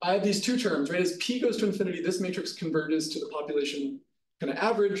 I have these two terms, right? As p goes to infinity, this matrix converges to the population kind of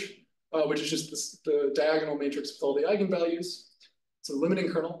average, which is just the diagonal matrix with all the eigenvalues. It's a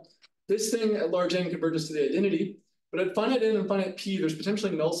limiting kernel. This thing at large n converges to the identity, but at finite n and finite p, there's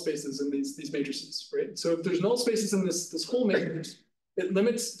potentially null spaces in these matrices, right? So if there's null spaces in this whole matrix, it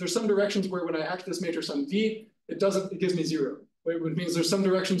limits, there's some directions where when I act this matrix on V, it gives me 0. Right? Which means there's some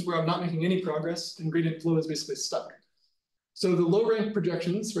directions where I'm not making any progress and gradient flow is basically stuck. So the low rank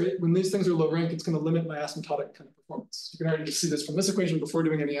projections, right? When these things are low rank, it's going to limit my asymptotic kind of performance. You can already just see this from this equation before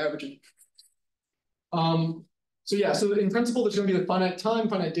doing any averaging. So in principle, there's going to be the finite time,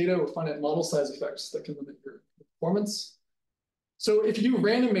 finite data, or finite model size effects that can limit your performance. So if you do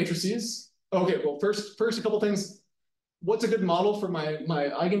random matrices, okay, well, first a couple things. What's a good model for my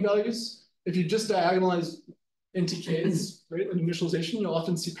eigenvalues? If you just diagonalize NTKs, right, in initialization, you'll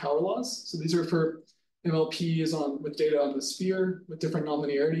often see power laws. So these are for MLPs with data on the sphere with different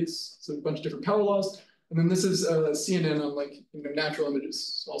nonlinearities. So a bunch of different power laws. And then this is CNN on natural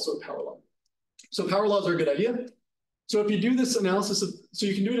images, also a power law. So power laws are a good idea. So if you do this analysis so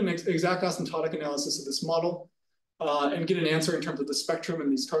you can do an exact asymptotic analysis of this model and get an answer in terms of the spectrum and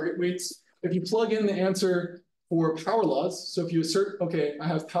these target weights. If you plug in the answer for power laws, so if you assert, okay, I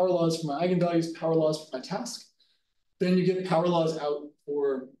have power laws for my eigenvalues, power laws for my task, then you get power laws out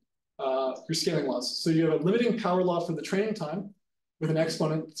for your scaling laws. So you have a limiting power law for the training time with an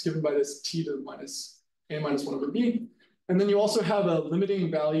exponent that's given by this t to the minus a minus 1 over b. And then you also have a limiting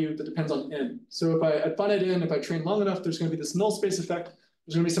value that depends on n. So at finite n, if I train long enough, there's going to be this null space effect.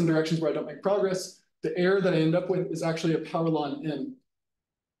 There's going to be some directions where I don't make progress. The error that I end up with is actually a power law in n.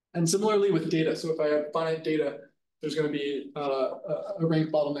 And similarly with data. So if I have finite data, there's going to be a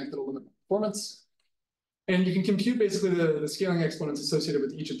rank bottleneck that will limit performance. And you can compute basically the scaling exponents associated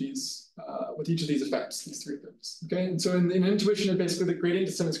with each of these effects, these three effects. Okay, and so in intuition, basically the gradient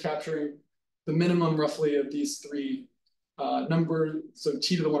descent is capturing the minimum roughly of these three number, so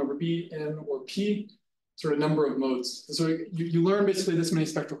t to the 1 over b, n, or p, sort of number of modes. So you learn basically this many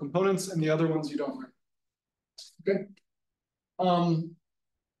spectral components, and the other ones you don't learn. Okay.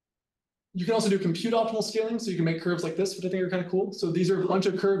 You can also do compute optimal scaling, so you can make curves like this, which I think are kind of cool. So these are a bunch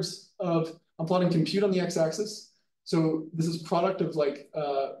of curves of, I'm plotting compute on the x-axis. So this is product of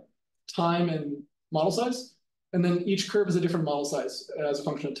time and model size. And then each curve is a different model size as a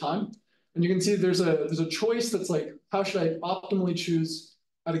function of time. And you can see there's a choice that's like, how should I optimally choose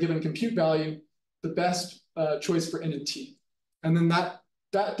at a given compute value the best choice for n and t? And then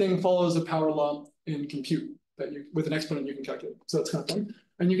that thing follows a power law in compute that with an exponent you can calculate. So that's kind of fun.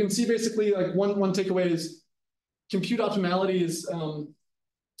 And you can see basically one takeaway is compute optimality is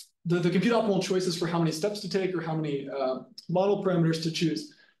the compute optimal choices for how many steps to take or how many model parameters to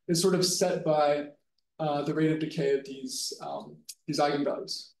choose is sort of set by the rate of decay of these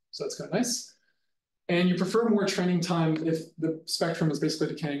eigenvalues. So that's kind of nice. And you prefer more training time if the spectrum is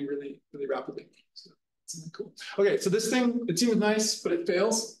basically decaying really, really rapidly. So that's cool. Okay, so this thing, it seems nice, but it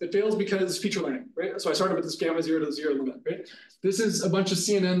fails. It fails because feature learning, right? So I started with this gamma 0 to 0 limit, right? This is a bunch of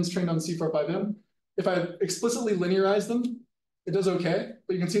CNNs trained on C45M. If I explicitly linearize them, it does okay,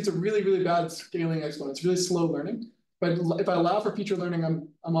 but you can see it's a really, really bad scaling exponent. It's really slow learning. But if I allow for feature learning,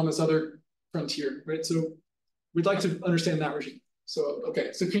 I'm on this other frontier, right? So we'd like to understand that regime. So,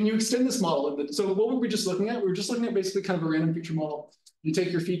 okay, so can you extend this model? So what were we just looking at? We were just looking at basically kind of a random feature model. You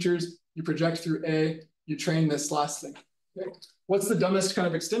take your features, you project through A, you train this last thing. Okay? What's the dumbest kind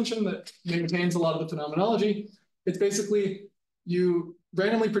of extension that maintains a lot of the phenomenology? It's basically you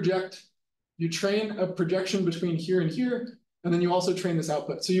randomly project, you train a projection between here and here, and then you also train this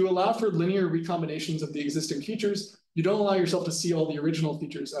output. So you allow for linear recombinations of the existing features. You don't allow yourself to see all the original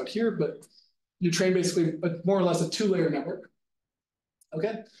features out here, but you train basically more or less a 2-layer network.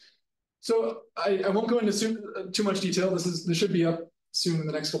 Okay, so I won't go into too much detail. This should be up soon in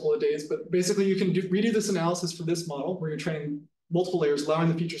the next couple of days, but basically you can redo this analysis for this model where you're training multiple layers, allowing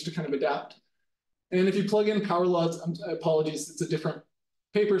the features to kind of adapt. And if you plug in power laws, apologies, it's a different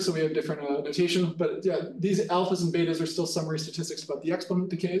paper, so we have different notation, but yeah, these alphas and betas are still summary statistics about the exponent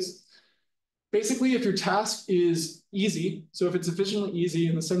decays. Basically, if your task is easy, so if it's sufficiently easy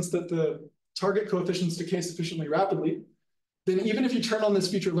in the sense that the target coefficients decay sufficiently rapidly, then even if you turn on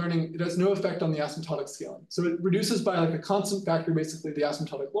this feature learning, it has no effect on the asymptotic scaling. So it reduces by a constant factor, basically the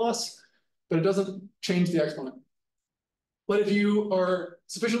asymptotic loss, but it doesn't change the exponent. But if your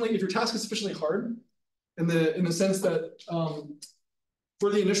task is sufficiently hard, in the sense that for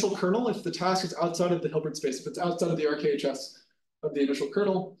the initial kernel, if the task is outside of the Hilbert space, if it's outside of the RKHS of the initial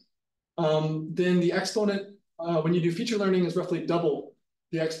kernel, then the exponent, when you do feature learning, is roughly double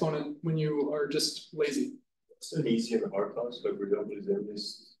the exponent when you are just lazy. It's an easy and hard task, but for example, is there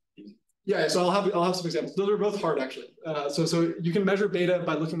this easy? Yeah, so I'll have some examples. Those are both hard, actually. So you can measure beta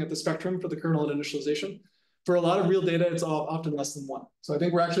by looking at the spectrum for the kernel and initialization. For a lot of real data, it's often less than 1. So I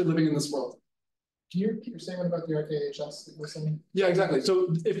think we're actually living in this world. Can you repeat your statement about the RKHS that you were saying? Yeah, exactly.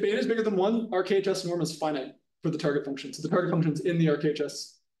 So if beta is bigger than 1, RKHS norm is finite for the target function. So the target function is in the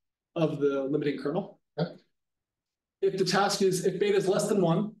RKHS of the limiting kernel. Okay. If beta is less than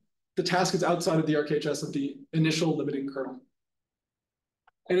 1, the task is outside of the RKHS of the initial limiting kernel.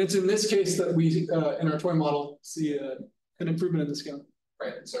 And it's in this case that we, in our toy model, see an improvement in the scale.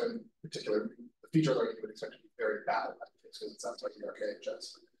 Right, and so in particular, the feature learning you would expect to be very bad in that case because it's outside the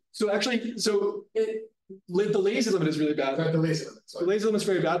RKHS. So actually, the lazy limit is really bad. The lazy limit. The lazy limit is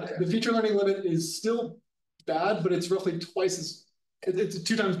very bad. Okay. The feature learning limit is still bad, but it's roughly twice as, it's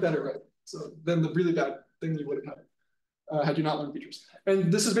 2 times better, right? So than the really bad thing you would have had you not learned features.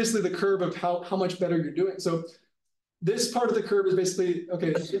 And this is basically the curve of how much better you're doing. So this part of the curve is basically, okay,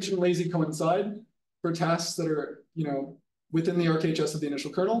 itch and lazy coincide for tasks that are, within the RKHS of the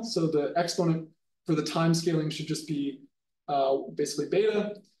initial kernel. So the exponent for the time scaling should just be basically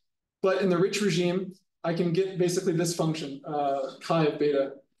beta. But in the rich regime, I can get basically this function, chi of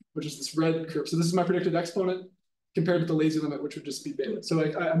beta, which is this red curve. So this is my predicted exponent compared to the lazy limit, which would just be beta. So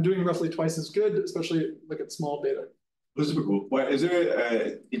I'm doing roughly twice as good, especially like at small beta. This is super cool. Why, is there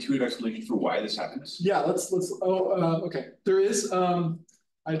an intuitive explanation for why this happens? Yeah, okay. There is,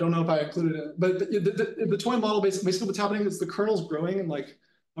 I don't know if I included it, but the toy model, basically what's happening is the kernel's growing in like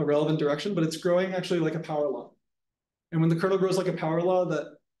a relevant direction, but it's growing actually like a power law. And when the kernel grows like a power law,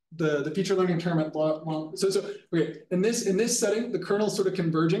 that the feature learning term at law, okay, in this setting, the kernel's sort of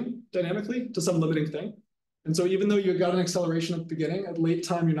converging dynamically to some limiting thing. And so even though you got an acceleration at the beginning, at late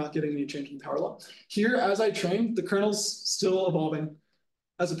time, you're not getting any change in the power law. Here, as I train, the kernel's still evolving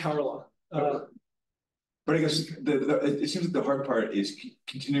as a power law. But I guess it seems like the hard part is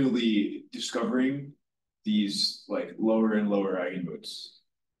continually discovering these like lower and lower eigenmodes.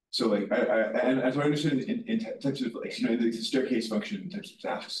 So like and as I understand in types of like the staircase function types of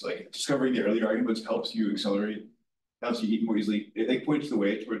tasks, like discovering the earlier eigenmodes helps you accelerate, helps you eat more easily. It like points the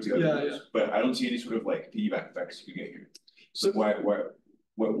way towards the other modes, but I don't see any sort of like piggyback effects you can get here. So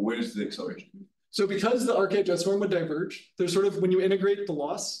where's the acceleration? So because the RKHS norm would diverge, there's sort of when you integrate the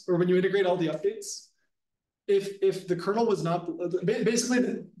loss or when you integrate all the updates, if the kernel was not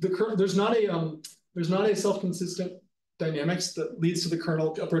basically the kernel, there's not a self-consistent dynamics that leads to the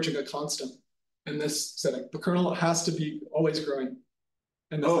kernel approaching a constant in this setting. The kernel has to be always growing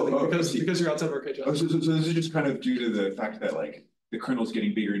in this setting because you're outside of RKHS. Oh, so this is just kind of due to the fact that like the kernel's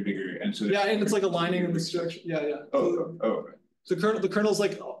getting bigger and bigger, and so yeah, and it's like aligning in this direction. Yeah. Okay. So the kernel's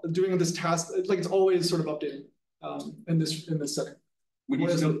like doing this task, like it's always sort of updating in this setting.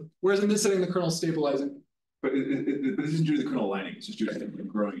 Whereas in this setting, the kernel's stabilizing. But this isn't due to the kernel aligning; it's just due to them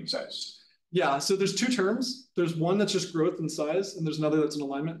growing in size. Yeah, so there's 2 terms. There's one that's just growth in size, and there's another that's an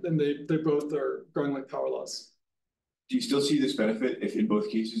alignment, and they both are growing like power laws. Do you still see this benefit if in both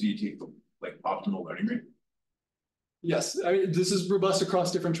cases you take the like optimal learning rate? Yes, I mean this is robust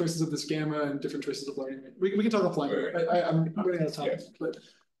across different choices of this gamma and different choices of learning rate. We can talk offline. Right. I'm running out of time. Yeah. But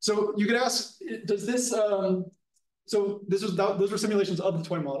so you could ask, does this? So those were simulations of the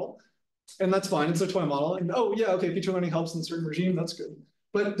toy model, and that's fine. It's a toy model, and oh yeah, okay, feature learning helps in a certain regime. That's good.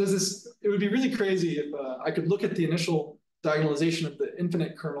 But it would be really crazy if I could look at the initial diagonalization of the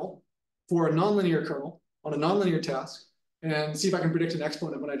infinite kernel for a nonlinear kernel on a nonlinear task and see if I can predict an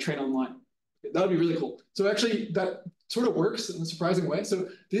exponent when I train online. That would be really cool. So actually that sort of works in a surprising way. So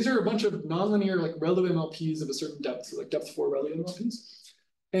these are a bunch of nonlinear like ReLU MLPs of a certain depth, so like depth 4 ReLU MLPs.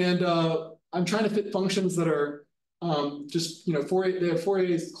 And I'm trying to fit functions that are just, they have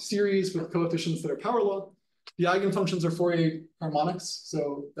Fourier series with coefficients that are power law. The eigenfunctions are Fourier harmonics,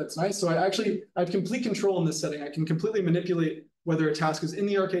 so that's nice. So I have complete control in this setting. I can completely manipulate whether a task is in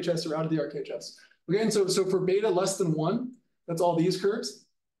the RKHS or out of the RKHS. Okay, and so for beta less than 1, that's all these curves.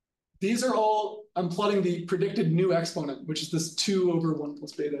 These are all, I'm plotting the predicted new exponent, which is this 2 over 1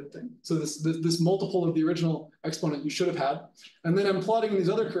 plus beta thing. So this multiple of the original exponent you should have had. And then I'm plotting these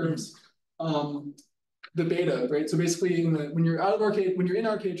other curves, the beta, right? So basically, when you're in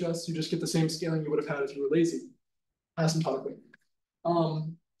RKHS, you just get the same scaling you would have had if you were lazy, asymptotically.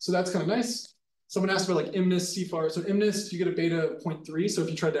 So that's kind of nice. someone asked about like MNIST, CFAR. So MNIST, you get a beta of 0.3. So if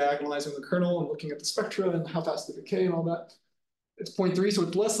you try diagonalizing the kernel and looking at the spectra and how fast they decay and all that, it's 0.3. So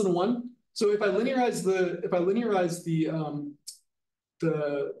it's less than 1. So if I linearize the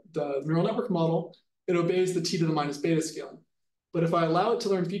neural network model, it obeys the t to the minus beta scaling. But if I allow it to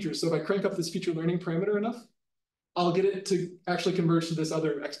learn features, so if I crank up this feature learning parameter enough, I'll get it to actually converge to this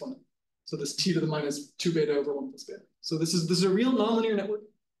other exponent. So this t to the minus 2 beta over 1 plus beta. So this is a real nonlinear network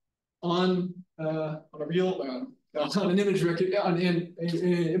on a real on an image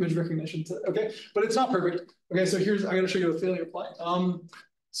image recognition. Okay, but it's not perfect. Okay, so here's I got to show you a failure plot.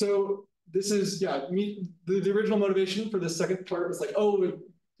 So this is the original motivation for the second part was like, oh,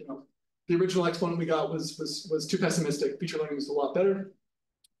 you know, the original exponent we got was too pessimistic. Feature learning was a lot better.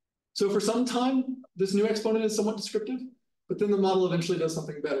 So for some time, this new exponent is somewhat descriptive, but then the model eventually does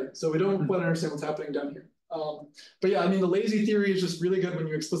something better. So we don't quite understand what's happening down here. But yeah, I mean, the lazy theory is just really good when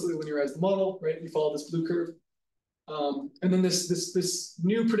you explicitly linearize the model, right? You follow this blue curve. And then this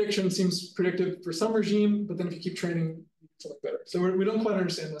new prediction seems predictive for some regime, but then if you keep training, it's like better. So we don't quite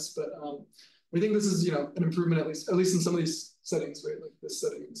understand this, but we think this is, you know, an improvement at least in some of these settings, right? Like this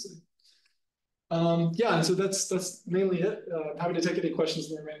setting and this setting. Yeah, and so that's mainly it. Happy to take any questions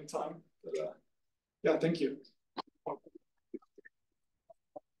in the remaining time. But, yeah, thank you.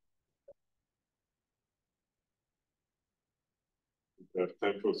 We have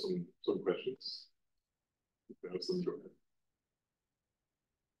time for some questions. If you have some, go ahead.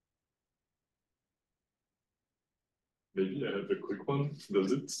 Maybe I have a quick one.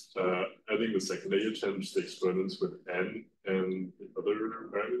 Does it, adding the second layer change the exponents with n and the other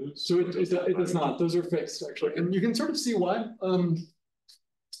parameters? So it does not. Those are fixed, actually. And you can sort of see why. Okay,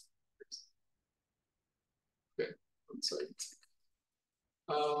 I'm sorry.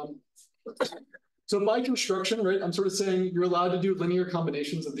 So by construction, right, I'm sort of saying you're allowed to do linear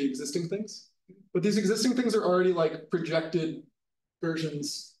combinations of the existing things. But these existing things are already like projected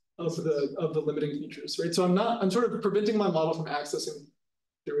versions of the limiting features, right? So I'm sort of preventing my model from accessing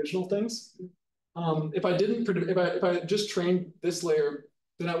the original things. If I just trained this layer,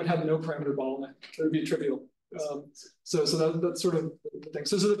 then I would have no parameter bottleneck. It would be trivial. So that's sort of the thing.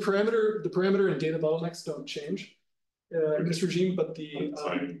 So the parameter and data bottlenecks don't change in this regime, but the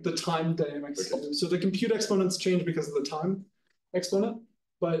time dynamics. Okay. So the compute exponents change because of the time exponent,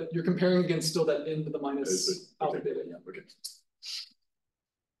 but you're comparing against still that n to the minus alpha beta. Yeah. Okay.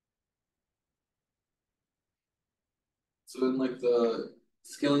 So in like the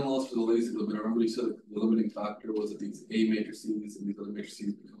scaling laws for the lazy limit, I remember you said the limiting factor was that these A matrices and these other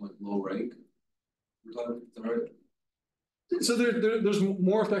matrices become like low rank. Is that right? So there's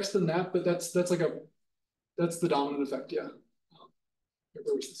more effects than that, but that's the dominant effect. Yeah.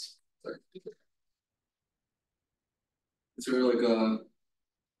 Where was this? Sorry. Is there like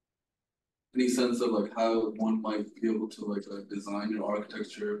any sense of like how one might be able to like design your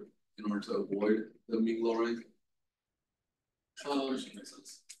architecture in order to avoid them being low rank? Makes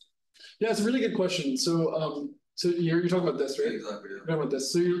sense. Yeah, it's a really good question. So you're talking about this, right? Exactly. Yeah. You're talking about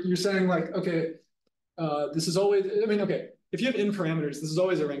this. So you're saying like, okay, this is always. I mean, okay, if you have n parameters, this is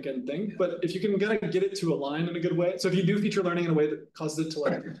always a rank n thing. Yeah. But if you can get it to align in a good way, so if you do feature learning in a way that causes it to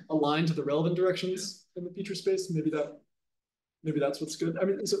like align to the relevant directions in the feature space, maybe that's what's good. I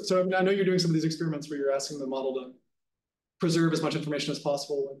mean, so I mean, I know you're doing some of these experiments where you're asking the model to preserve as much information as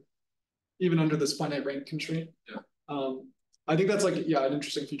possible, even under this finite rank constraint. Yeah. I think that's like, yeah, an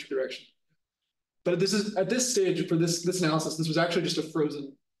interesting future direction. But this is at this stage for this analysis, this was actually just a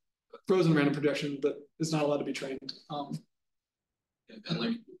frozen random projection that is not allowed to be trained. And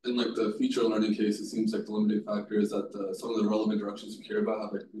like in like the feature learning case, it seems like the limiting factor is that some of the relevant directions you care about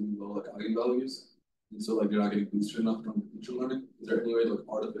have like really low like eigenvalues, and so like you're not getting boosted enough from feature learning. Is there any way to like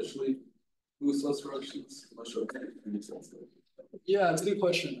artificially boost those directions? I'm not sure if that makes sense. Yeah, it's a good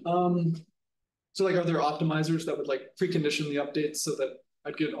question. So like, are there optimizers that would like precondition the updates so that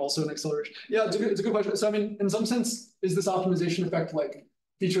I'd get also an acceleration? Yeah, it's a good question. So I mean, in some sense, is this optimization effect like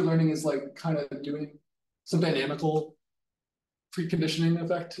feature learning is like kind of doing some dynamical preconditioning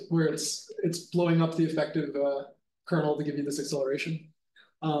effect where it's blowing up the effective kernel to give you this acceleration?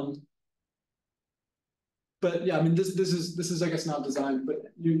 But yeah, I mean, this is I guess not designed, but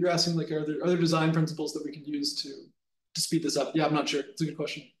you're asking like, are there design principles that we can use to speed this up? Yeah, I'm not sure. It's a good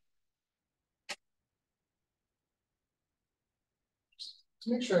question. To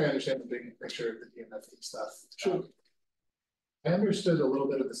make sure I understand the big picture of the DNF stuff. Sure. I understood a little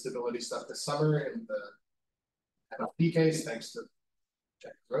bit of the stability stuff this summer in the NLP case, thanks to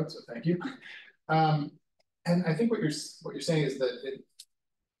Jack Rhodes, so thank you. And I think what you're saying is that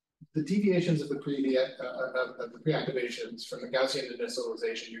the deviations of the pre-activations from the Gaussian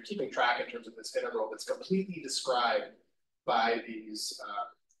initialization, you're keeping track in terms of this interval that's completely described by these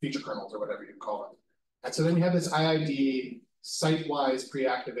feature kernels or whatever you call them. And so then you have this IID site-wise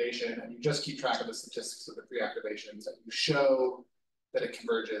pre-activation, and you just keep track of the statistics of the pre-activations, and you show that it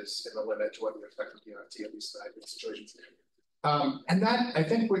converges in the limit to what you expect from DMFT, at least in ideal situations. And that, I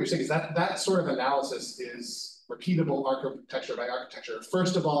think what you're saying is that sort of analysis is repeatable architecture by architecture.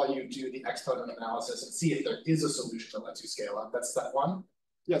 First of all, you do the exponent analysis and see if there is a solution that lets you scale up. That's step one.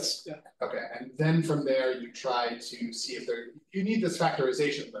 Yes, yeah. Okay, and then from there, you try to see if you need this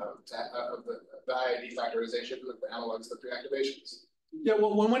factorization though, of the IID factorization of the analogs, the pre-activations. Yeah,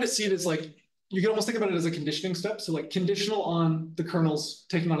 well, one way to see it is like, you can almost think about it as a conditioning step. So like conditional on the kernels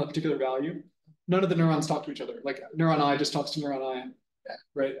taking on a particular value. None of the neurons talk to each other. Like neuron I just talks to neuron I, yeah.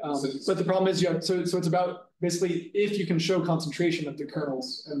 Right? But the problem is so it's about basically if you can show concentration of the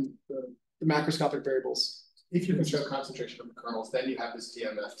kernels and the macroscopic variables. If you can show concentration of the kernels, then you have this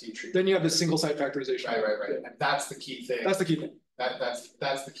DMFT treatment. Then you have this single site factorization. Right. Yeah. And that's the key thing. That's the key thing.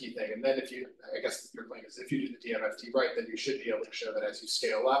 That's the key thing. And then I guess your claim is if you do the DMFT right, then you should be able to show that as you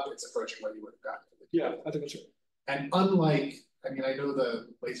scale up, it's approaching what you would have gotten. Yeah, I think that's right. And unlike, I mean, I know the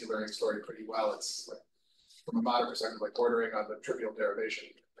lazy learning story pretty well. It's like, from a modern perspective, like bordering on the trivial derivation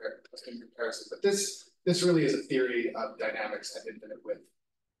in comparison. But this really is a theory of dynamics at infinite width,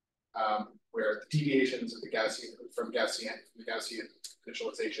 where the deviations of the Gaussian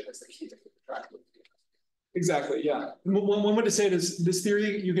initialization is the key thing to track with. Exactly. Yeah. One way to say it is this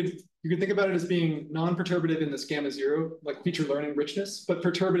theory. You could think about it as being non-perturbative in this gamma zero, like feature learning richness, but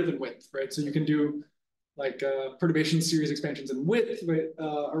perturbative in width, right? So you can do like perturbation series expansions in width, right,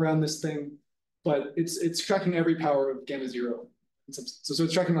 around this thing, but it's tracking every power of gamma zero. So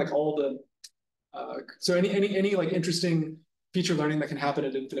it's tracking like all the so any like interesting feature learning that can happen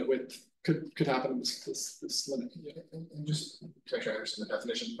at infinite width could happen in this limit. Yeah. And just to make sure I understand the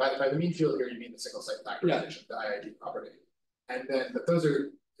definition, by the mean field here, you mean the single site factorization, the IID property. And then, but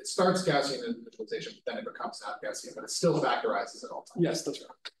it starts Gaussian initialization, but then it becomes not Gaussian, but it still factorizes at all times. Yes, that's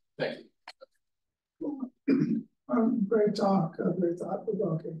right. Thank you. Great talk, very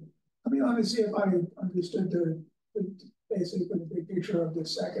thought-provoking. Let me see if I understood the basically the big picture of the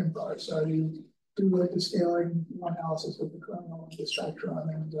second part. So you do like the scaling analysis with the kernel and the spectrum,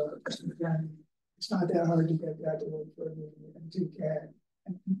 and again, it's not that hard to get that to work for the MTK.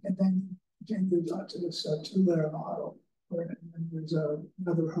 And then continues on to this two-layer model, where there's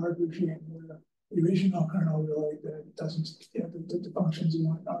another hard regime where the original kernel really doesn't get the functions you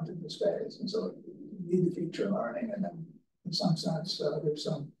want out into space. And so you need the feature learning, and then in some sense, there's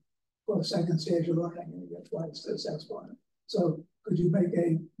some second stage of learning, and you get twice this exponent. So could you make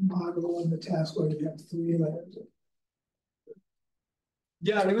a model in the task where you have 3 layers?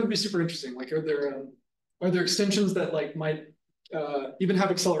 Yeah, I think that would be super interesting. Like, are there extensions that like might even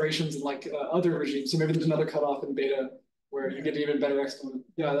have accelerations in like other regimes? So maybe there's another cutoff in beta where you get an even better exponent.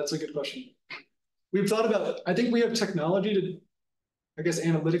 Yeah, that's a good question. We've thought about, I think we have technology to, I guess,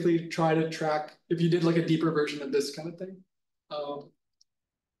 analytically try to track if you did like a deeper version of this kind of thing.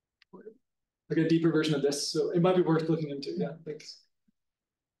 Like a deeper version of this. So it might be worth looking into. Yeah, thanks.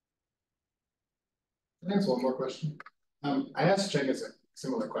 Thanks. One more question. I asked Cengiz a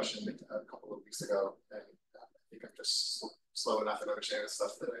similar question a couple of weeks ago, and I think I'm just slow enough in understanding the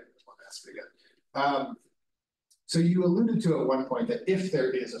stuff that I want to ask it again. So you alluded to at one point that if there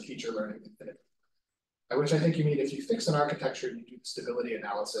is a feature learning infinity, by which I think you mean if you fix an architecture and you do the stability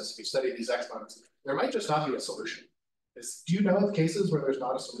analysis, if you study these exponents, there might just not be a solution. Do you know of cases where there's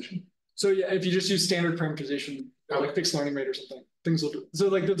not a solution? So yeah, if you just use standard parameterization, or like fixed learning rate or something, things will do. So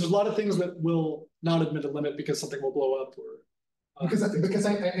like there's a lot of things that will not admit a limit because something will blow up or. Because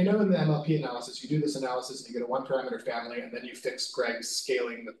I know in the MLP analysis, you do this analysis and you get a 1-parameter family, and then you fix Greg's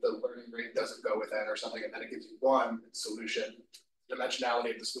scaling that the learning rate doesn't go with n or something, and then it gives you one solution.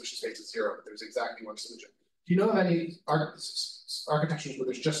 Dimensionality of the solution space is 0, but there's exactly one solution. Do you know of any architectures where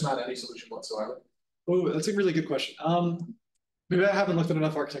there's just not any solution whatsoever? Oh, that's a really good question. Maybe I haven't looked at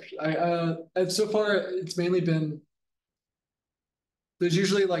enough architecture. So far, it's mainly been, there's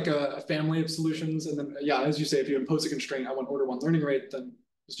usually like a family of solutions. And then, yeah, as you say, if you impose a constraint, I want order 1 learning rate, then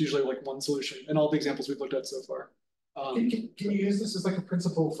it's usually like one solution in all the examples we've looked at so far. Can you use this as like a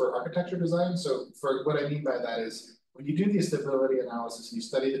principle for architecture design? So for what I mean by that is, when you do the stability analysis and you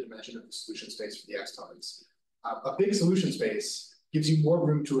study the dimension of the solution space for the exponents, a big solution space gives you more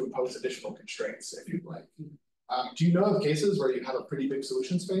room to impose additional constraints if you'd like. Do you know of cases where you have a pretty big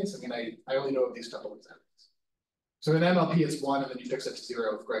solution space? I mean, I only know of these couple examples. So in MLP, it's 1, and then you fix it to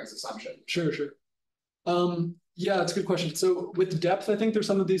 0 with Greg's assumption. Sure. Yeah, that's a good question. So with depth, I think there's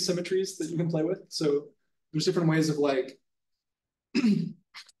some of these symmetries that you can play with. So there's different ways of like,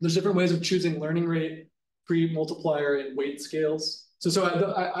 there's different ways of choosing learning rate, pre-multiplier, and weight scales. So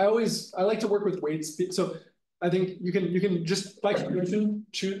I like to work with weights. So I think you can just by convention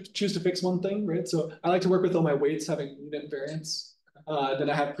choose to fix one thing, right? So I like to work with all my weights having unit variance. Then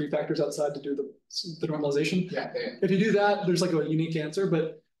I have prefactors outside to do the normalization. Yeah. If you do that, there's like a unique answer.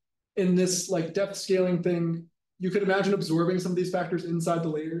 But in this like depth scaling thing, you could imagine absorbing some of these factors inside the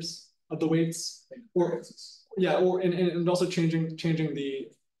layers of the weights, or yeah, or and also changing the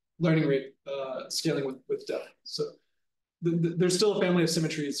learning rate scaling with depth. So there's still a family of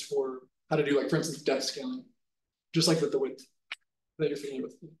symmetries for how to do, like, for instance, depth scaling, just like with the width that you're familiar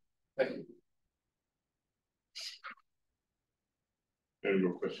with. Thank you. Any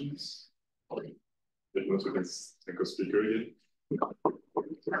more questions? If not, we can take a speaker again.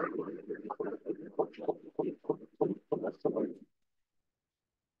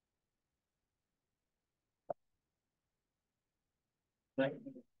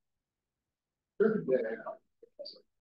 Sure. Yeah.